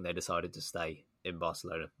I think they decided to stay in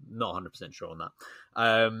Barcelona. Not 100% sure on that.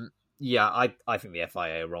 I think the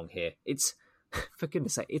FIA are wrong here. It's, for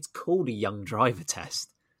goodness sake, it's called a young driver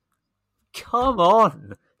test. Come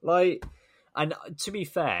on! And to be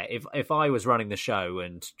fair, if I was running the show,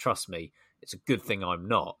 and trust me, it's a good thing I'm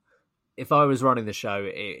not, if I was running the show,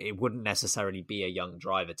 it wouldn't necessarily be a young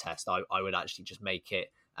driver test. I would actually just make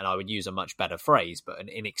it, and I would use a much better phrase, but an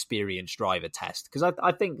inexperienced driver test. Because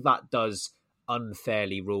I think that does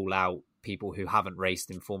unfairly rule out people who haven't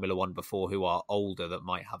raced in Formula One before, who are older, that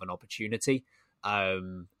might have an opportunity.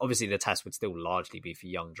 Obviously, the test would still largely be for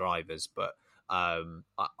young drivers, but I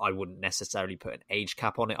wouldn't necessarily put an age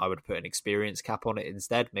cap on it. I would put an experience cap on it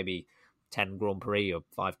instead, maybe 10 Grand Prix or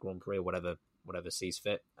 5 Grand Prix or whatever sees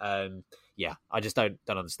fit. I just don't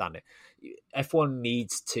understand it. F1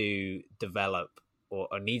 needs to develop or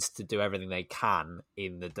needs to do everything they can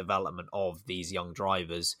in the development of these young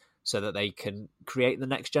drivers so that they can create the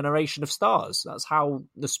next generation of stars. That's how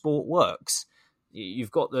the sport works.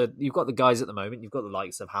 You've got the guys at the moment. You've got the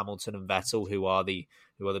likes of Hamilton and Vettel, who are the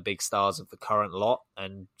big stars of the current lot,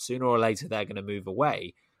 and sooner or later they're going to move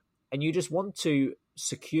away. And you just want to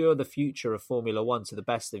secure the future of Formula One to the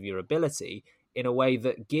best of your ability in a way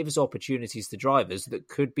that gives opportunities to drivers that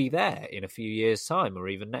could be there in a few years' time or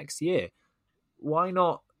even next year. Why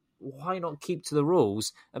not keep to the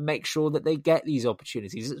rules and make sure that they get these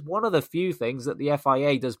opportunities? It's one of the few things that the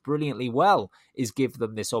FIA does brilliantly well, is give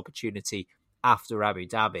them this opportunity after Abu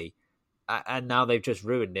Dhabi. And now they've just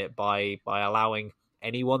ruined it by allowing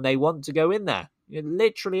anyone they want to go in there.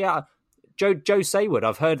 Literally, Joe Saywood,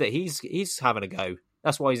 I've heard that he's having a go.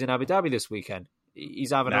 That's why he's in Abu Dhabi this weekend.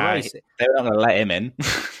 He's having a race. They're not going to let him in.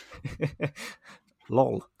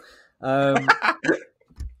 Lol.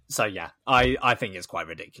 So yeah, I think it's quite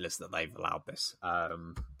ridiculous that they've allowed this.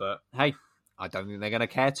 But hey, I don't think they're going to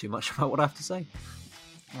care too much about what I have to say.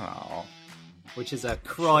 Oh, which is a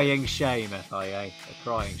crying shame, FIA. A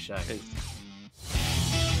crying shame.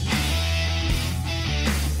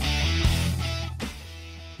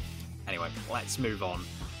 Anyway, let's move on.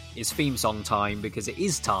 It's theme song time, because it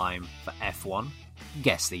is time for F1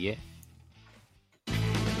 Guess the Year.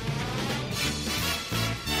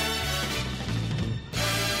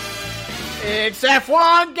 It's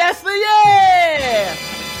F1 Guess the Year!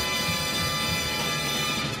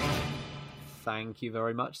 Thank you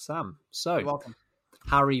very much, Sam. So, you're welcome.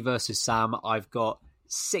 Harry versus Sam. I've got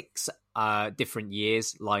 6 different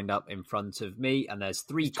years lined up in front of me, and there's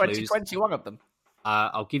 3 clues. 2021 of them.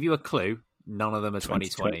 I'll give you a clue. None of them are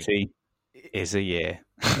 2020. 2020 is a year.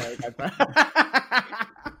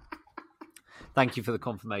 Thank you for the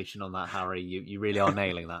confirmation on that, Harry. You really are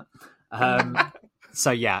nailing that. So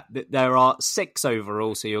yeah, there are 6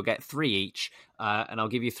 overall, so you'll get 3 each, and I'll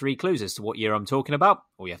give you 3 clues as to what year I'm talking about.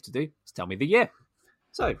 All you have to do is tell me the year.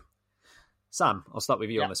 So, Sam, I'll start with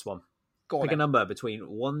you on this one. Pick a number between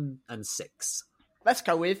 1 and 6. Let's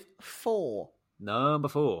go with 4. Number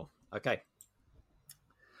 4. Okay.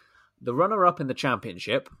 The runner-up in the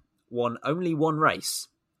championship won only 1 race,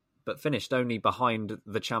 but finished only behind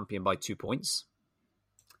the champion by 2 points.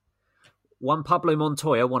 Juan Pablo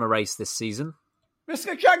Montoya won a race this season.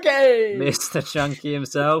 Mr. Chunky! Mr. Chunky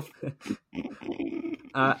himself.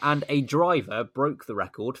 And a driver broke the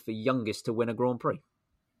record for youngest to win a Grand Prix.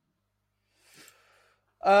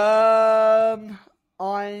 I'm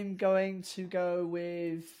going to go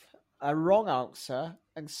with a wrong answer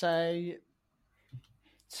and say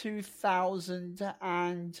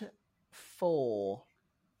 2004.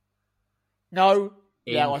 No.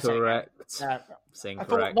 Incorrect. It's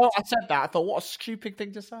incorrect. I said that. I thought, what a stupid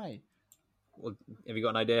thing to say. Well, have you got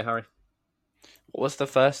an idea, Harry? What was the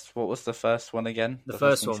first one again? The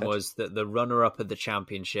first one was that the runner-up of the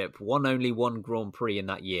championship won only 1 Grand Prix in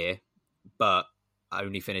that year, but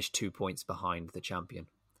only finished 2 points behind the champion.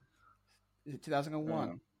 Is it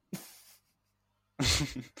 2001?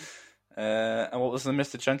 And what was the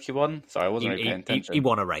Mr. Chunky one? Sorry, I wasn't really paying attention. He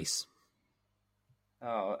won a race.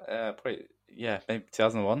 Oh, probably, maybe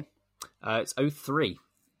 2001. It's 03.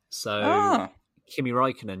 So Kimi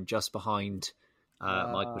Räikkönen just behind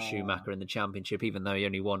Michael Schumacher in the championship, even though he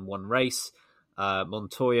only won 1 race.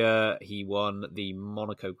 Montoya, he won the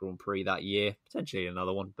Monaco Grand Prix that year, potentially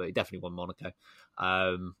another one, but he definitely won Monaco.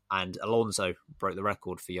 And Alonso broke the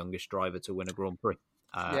record for youngest driver to win a Grand Prix.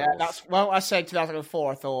 I said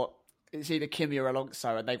 2004. I thought it's either Kimi or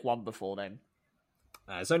Alonso, and they've won before then.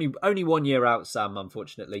 It's only 1 year out, Sam,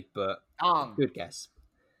 unfortunately, but good guess.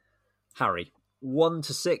 Harry, 1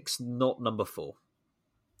 to 6, not number 4.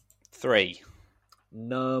 3.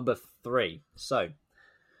 Number 3. So,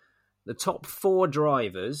 the top 4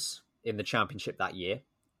 drivers in the championship that year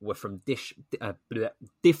were from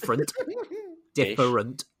different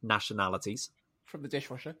nationalities. From the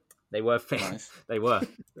dishwasher. They were. Nice. They were.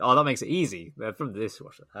 Oh, that makes it easy. They're from the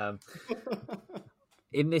dishwasher.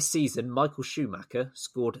 In this season, Michael Schumacher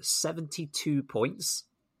scored 72 points,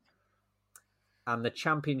 and the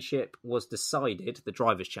championship was decided. The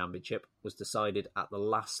drivers' championship was decided at the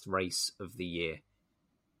last race of the year.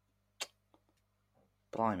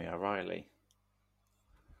 Blimey, O'Reilly.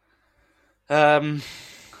 90.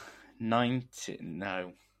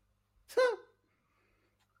 No.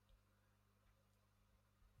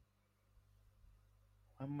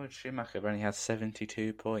 When would Schumacher have only had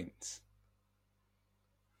 72 points?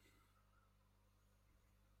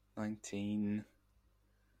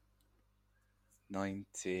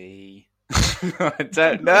 1990. I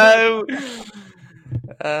don't know.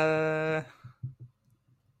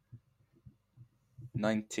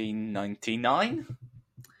 1999?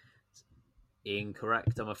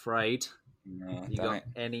 Incorrect, I'm afraid. No, You got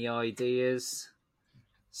any ideas,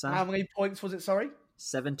 Sam? How many points was it, sorry?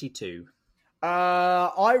 72.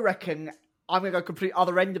 I reckon I'm going to go complete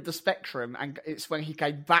other end of the spectrum, and it's when he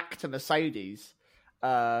came back to Mercedes.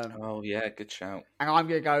 Oh, yeah, good shout. And I'm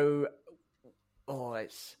going to go...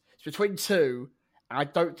 it's between 2, and I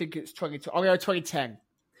don't think it's 22. I'm going to go 2010.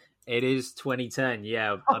 It is 2010,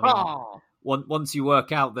 yeah. I mean, once you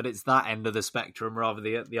work out that it's that end of the spectrum rather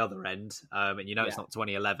than the other end, and it's not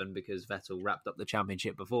 2011 because Vettel wrapped up the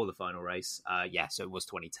championship before the final race, so it was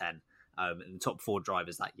 2010. And the top 4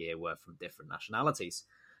 drivers that year were from different nationalities.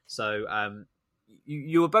 So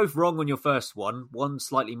you were both wrong on your first one. One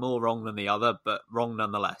slightly more wrong than the other, but wrong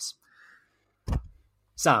nonetheless.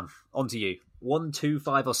 Sam, on to you. 1, 2,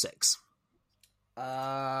 5 or 6?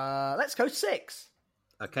 Let's go 6.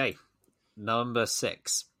 Okay, number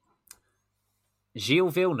 6.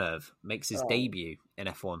 Gilles Villeneuve makes his debut in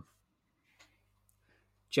F1.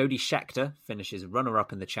 Jody Scheckter finishes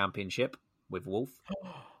runner-up in the championship with Wolff.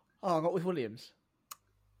 Not with Williams.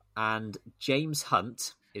 And James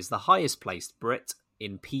Hunt is the highest placed Brit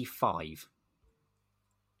in P5.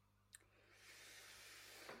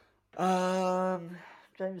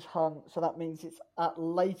 James Hunt, so that means it's at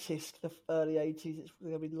latest the early 80s, it's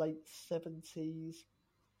going to be late 70s.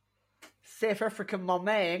 South African, my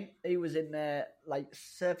man, he was in there late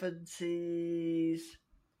 70s.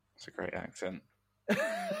 It's a great accent.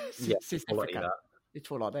 It's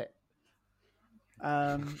all like that.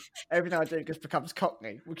 Everything I do just becomes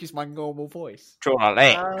Cockney, which is my normal voice. South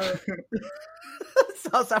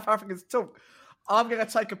Africans talk. I'm going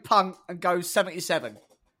to take a punt and go 77.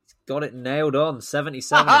 Got it nailed on.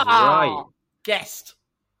 77 is right. Guessed.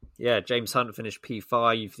 Yeah, James Hunt finished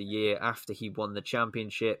P5 the year after he won the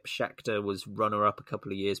championship. Scheckter was runner-up a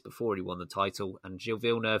couple of years before he won the title. And Gilles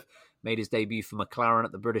Villeneuve made his debut for McLaren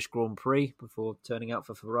at the British Grand Prix before turning out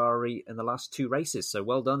for Ferrari in the last 2 races. So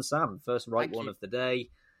well done, Sam. First right one of the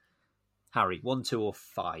day. Harry, 1, 2 or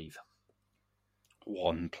 5?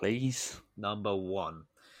 1, please. Number 1.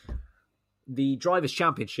 The Drivers'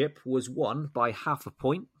 Championship was won by half a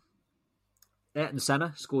point. Ayrton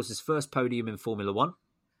Senna scores his first podium in Formula 1.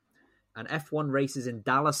 And F1 races in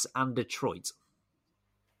Dallas and Detroit.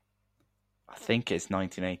 I think it's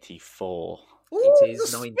 1984. Ooh, it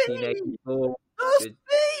is 1984.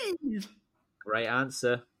 Speed. Great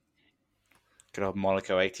answer. Good old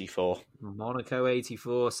Monaco 84. Monaco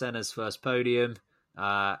 84, Senna's first podium.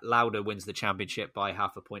 Lauda wins the championship by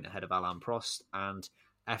half a point ahead of Alain Prost. And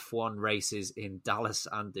F1 races in Dallas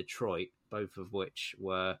and Detroit, both of which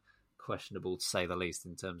were questionable to say the least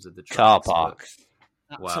in terms of the car parks.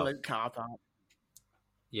 Absolute car park.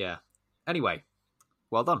 Yeah. Anyway,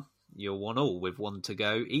 well done. You're 1-1 with 1 to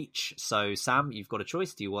go each. So, Sam, you've got a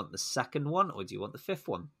choice. Do you want the second one or do you want the 5th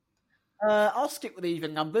one? I'll stick with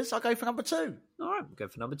even numbers. I'll go for number 2. All right, we'll go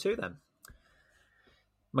for number 2 then.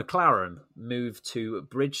 McLaren moved to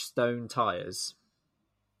Bridgestone tyres.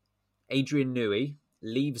 Adrian Newey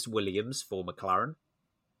leaves Williams for McLaren.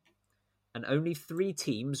 And only 3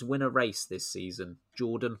 teams win a race this season.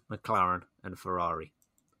 Jordan, McLaren and Ferrari.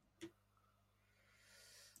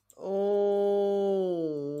 Oh.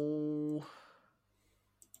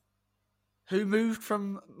 Who moved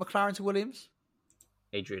from McLaren to Williams?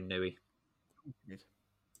 Adrian Newey.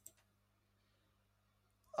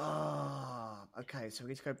 Okay, so we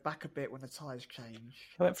need to go back a bit when the tyres change.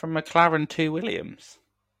 He went from McLaren to Williams.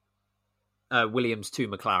 Williams to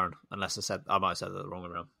McLaren, unless I might have said that the wrong way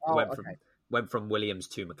around. Went from Williams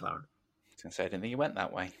to McLaren. I was going to say, I didn't think he went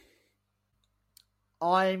that way.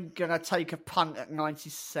 I'm going to take a punt at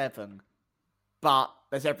 97, but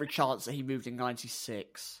there's every chance that he moved in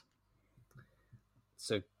 96.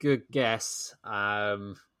 So good guess.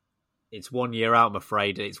 It's 1 year out, I'm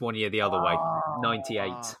afraid. It's 1 year the other way.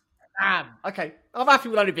 98. Damn. Okay. I'm happy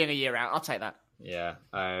with only being a year out. I'll take that. Yeah.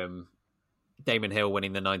 Damon Hill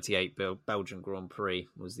winning the 98 Belgian Grand Prix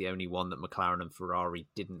was the only one that McLaren and Ferrari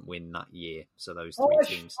didn't win that year. So those three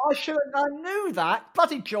teams. I knew that.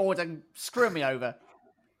 Bloody Jordan screwing me over.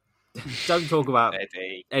 Don't talk about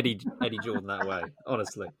Eddie Jordan that way,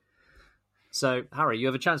 honestly. So, Harry, you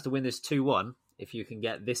have a chance to win this 2-1 if you can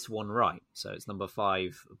get this one right. So it's number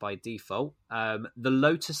 5 by default. The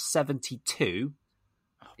Lotus 72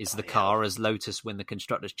 is the car as Lotus win the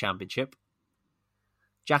Constructors' Championship.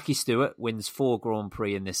 Jackie Stewart wins 4 Grand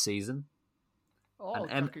Prix in this season.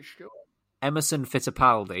 Jackie Stewart. Emerson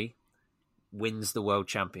Fittipaldi wins the World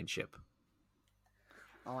Championship.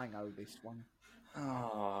 I know this one.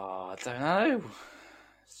 Oh, I don't know.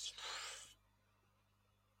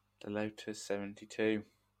 The Lotus 72.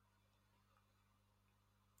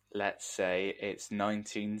 Let's say it's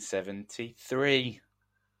 1973.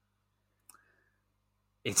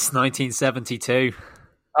 It's 1972.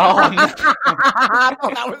 Oh, no. I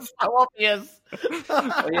thought that was so obvious.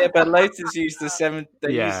 Yeah, but Lotus used used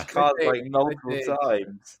cars like multiple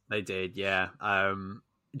times. They did, yeah.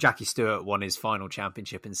 Jackie Stewart won his final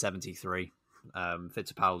championship in 73.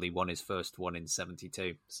 Fittipaldi won his first one in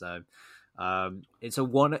 72. So it's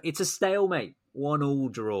a stalemate.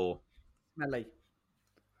 1-1 draw. Smelly.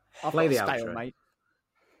 Play the stalemate.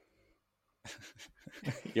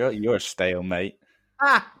 You're a stalemate.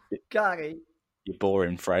 Gary. You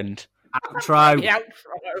boring friend. Outro.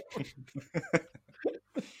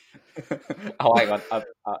 Oh, hang on.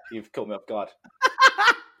 You've caught me off guard.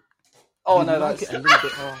 Oh, no, that's a little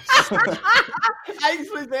bit more.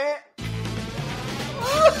 Ainsley's it.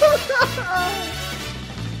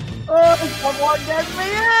 Oh, someone get me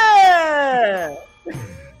here.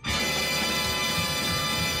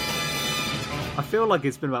 I feel like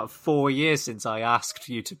it's been about 4 years since I asked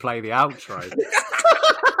you to play the outro.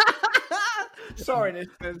 Sorry,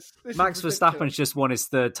 listeners. Max Verstappen's just won his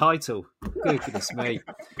 3rd title. Goodness me.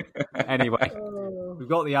 Anyway, we've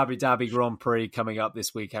got the Abu Dhabi Grand Prix coming up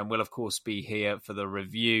this weekend. We'll, of course, be here for the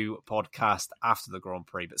review podcast after the Grand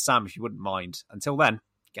Prix. But Sam, if you wouldn't mind, until then,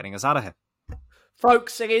 getting us out of here.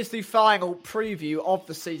 Folks, it is the final preview of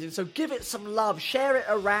the season, so give it some love, share it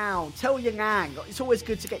around, tell your gang. It's always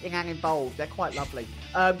good to get your gang involved. They're quite lovely.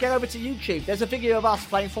 Get over to YouTube. There's a video of us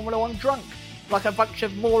playing Formula 1 drunk, like a bunch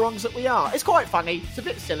of morons that we are. It's quite funny. It's a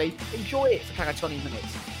bit silly. Enjoy it for kind of 20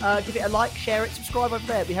 minutes. Give it a like, share it, subscribe over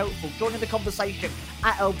there. It'd be helpful. Join in the conversation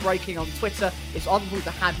at LBreaking on Twitter. It's wonderful to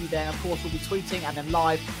have you there. Of course, we'll be tweeting and then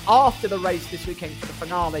live after the race this weekend for the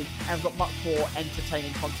finale. And we've got much more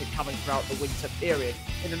entertaining content coming throughout the winter period.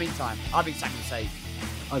 In the meantime, I've been Sam Sage.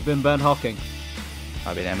 I've been Ben Hocking.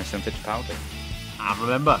 I've been Emerson Fittipaldi. And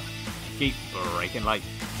remember, keep breaking light.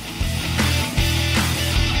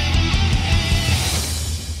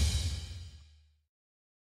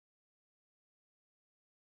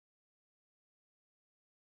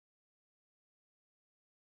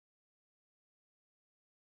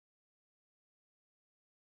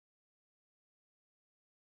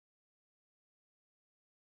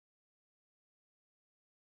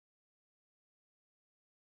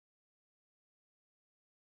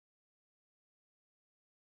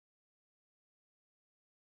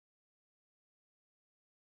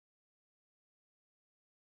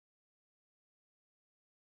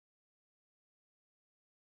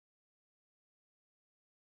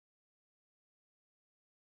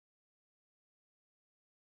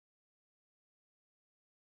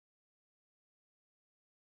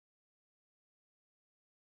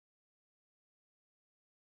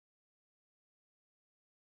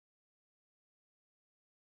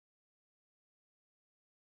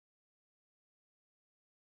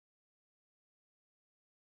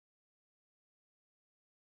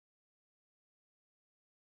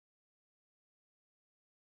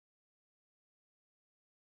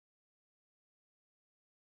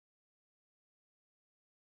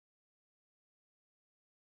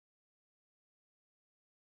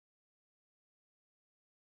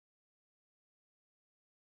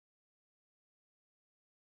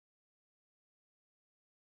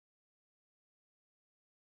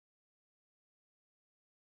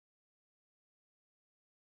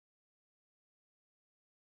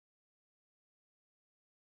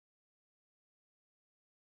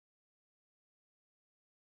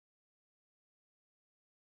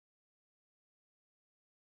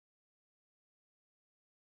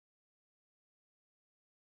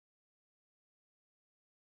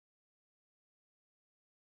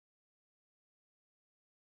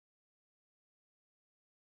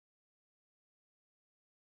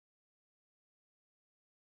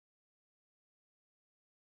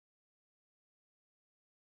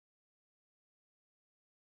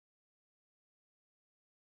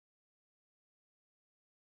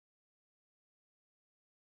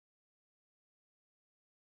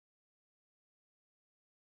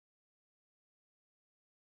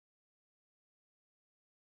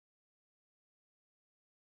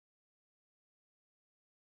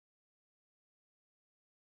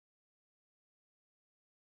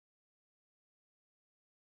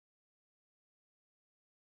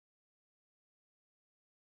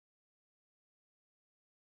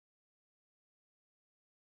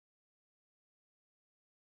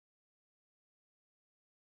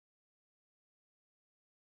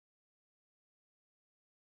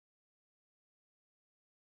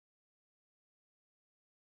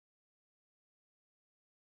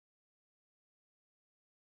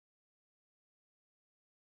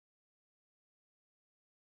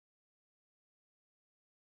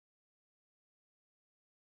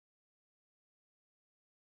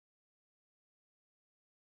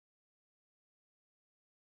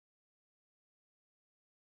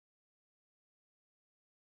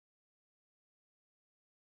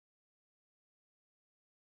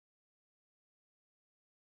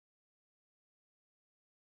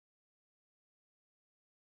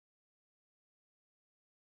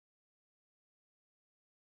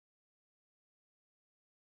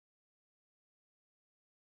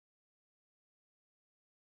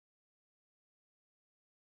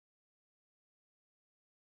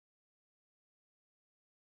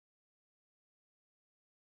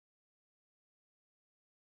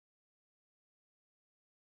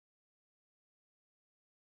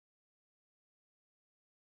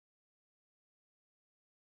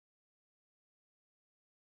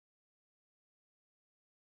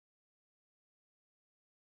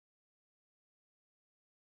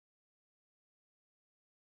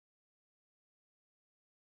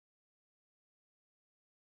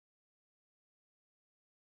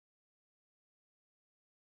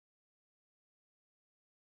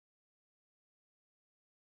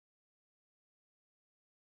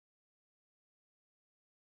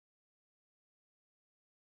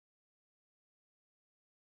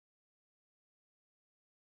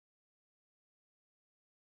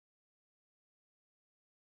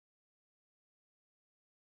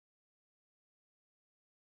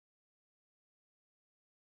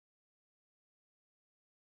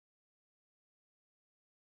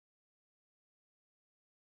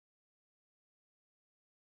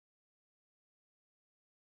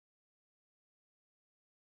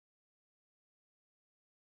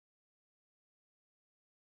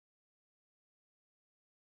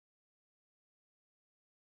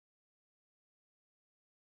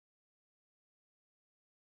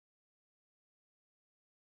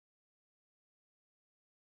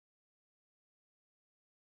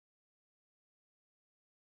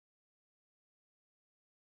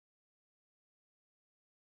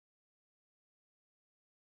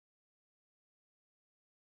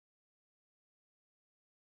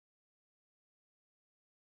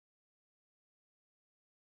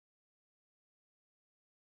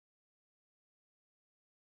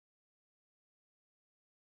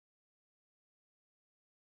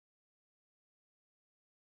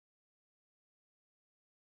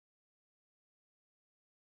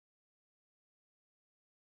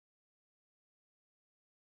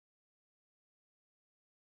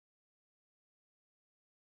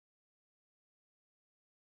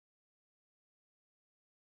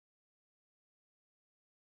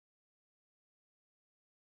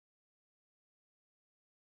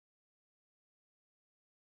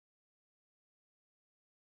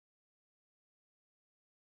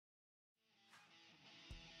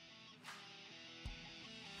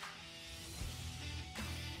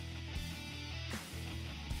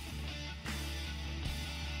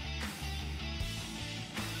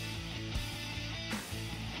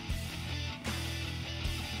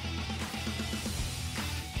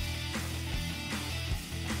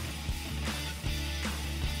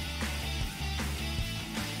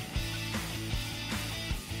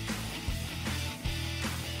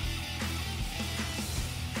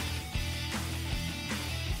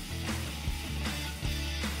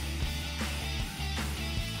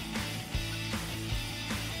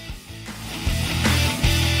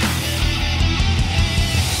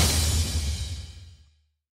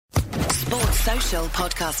 Official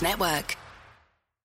Podcast Network.